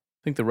thing. I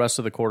think the rest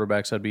of the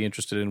quarterbacks I'd be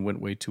interested in went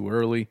way too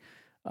early.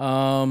 There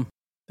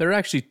are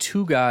actually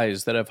two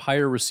guys that have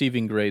higher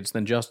receiving grades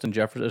than Justin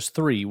Jefferson. There's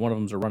three. One of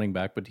them's a running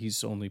back, but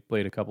he's only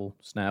played a couple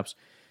snaps.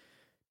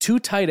 Two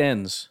tight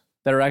ends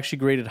that are actually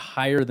graded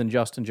higher than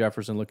Justin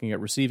Jefferson, looking at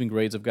receiving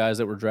grades of guys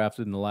that were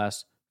drafted in the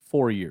last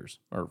 4 years,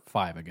 or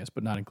 5, I guess,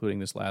 but not including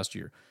this last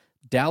year.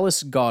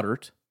 Dallas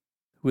Goedert,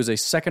 who is a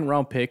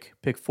second-round pick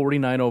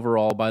 49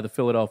 overall by the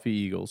Philadelphia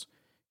Eagles.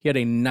 He had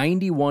a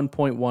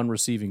 91.1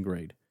 receiving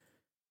grade.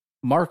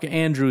 Mark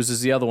Andrews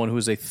is the other one, who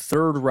is a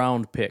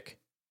third-round pick.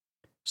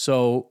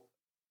 So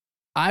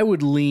I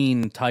would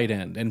lean tight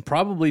end, and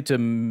probably to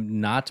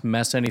not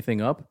mess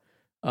anything up.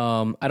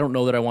 I don't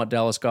know that I want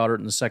Dallas Goedert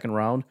in the second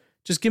round.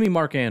 Just give me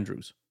Mark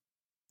Andrews.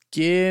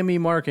 Give me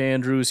Mark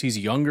Andrews. He's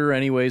younger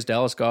anyways.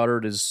 Dallas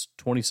Goedert is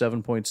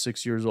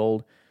 27.6 years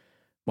old.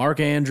 Mark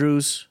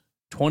Andrews,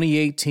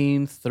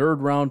 2018,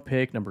 third-round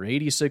pick, number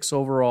 86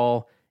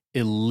 overall,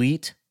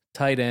 elite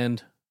tight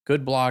end,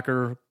 good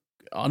blocker,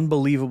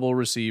 unbelievable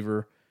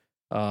receiver.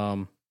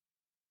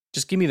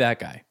 Just give me that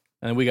guy.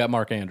 And then we got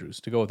Mark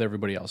Andrews to go with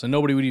everybody else. And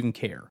nobody would even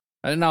care.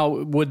 And now,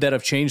 would that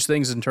have changed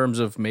things in terms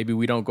of maybe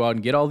we don't go out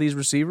and get all these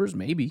receivers?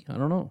 Maybe. I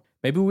don't know.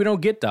 Maybe we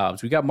don't get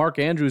Dobbs. We got Mark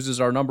Andrews as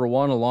our number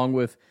one along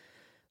with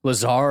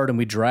Lazard, and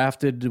we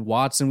drafted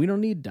Watson. We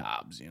don't need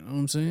Dobbs. You know what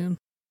I'm saying?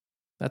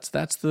 That's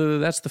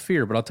the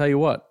fear. But I'll tell you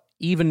what,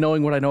 even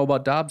knowing what I know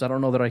about Dobbs, I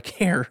don't know that I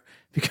care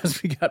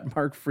because we got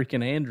Mark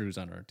freaking Andrews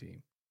on our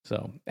team.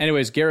 So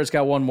anyways, Garrett's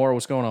got one more.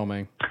 What's going on,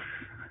 man?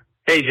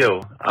 Hey,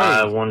 Joe.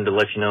 I wanted to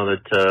let you know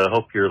that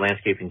hope your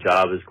landscaping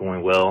job is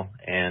going well.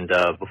 And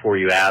before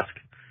you ask,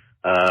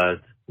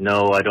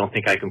 no, I don't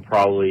think I can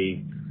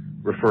probably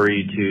refer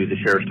you to the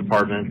sheriff's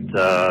department.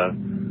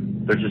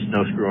 There's just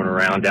no screwing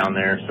around down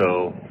there,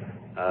 so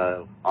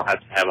I'll have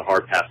to have a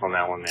hard pass on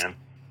that one, man.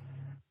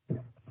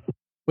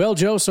 Well,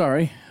 Joe,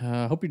 sorry.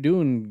 Hope you're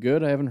doing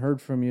good. I haven't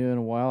heard from you in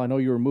a while. I know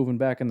you were moving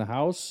back in the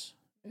house,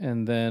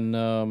 and then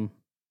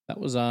that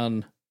was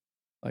on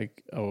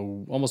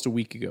almost a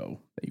week ago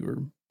that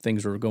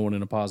things were going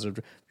in a positive.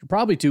 You're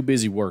probably too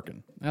busy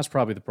working. That's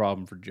probably the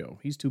problem for Joe.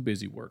 He's too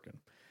busy working.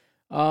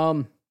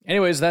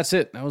 Anyways, that's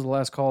it. That was the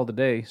last call of the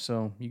day.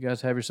 So you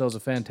guys have yourselves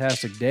a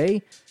fantastic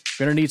day.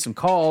 You're going to need some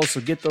calls,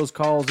 so get those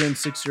calls in,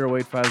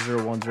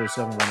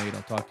 608-501-0718.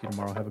 I'll talk to you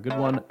tomorrow. Have a good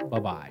one.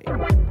 Bye-bye.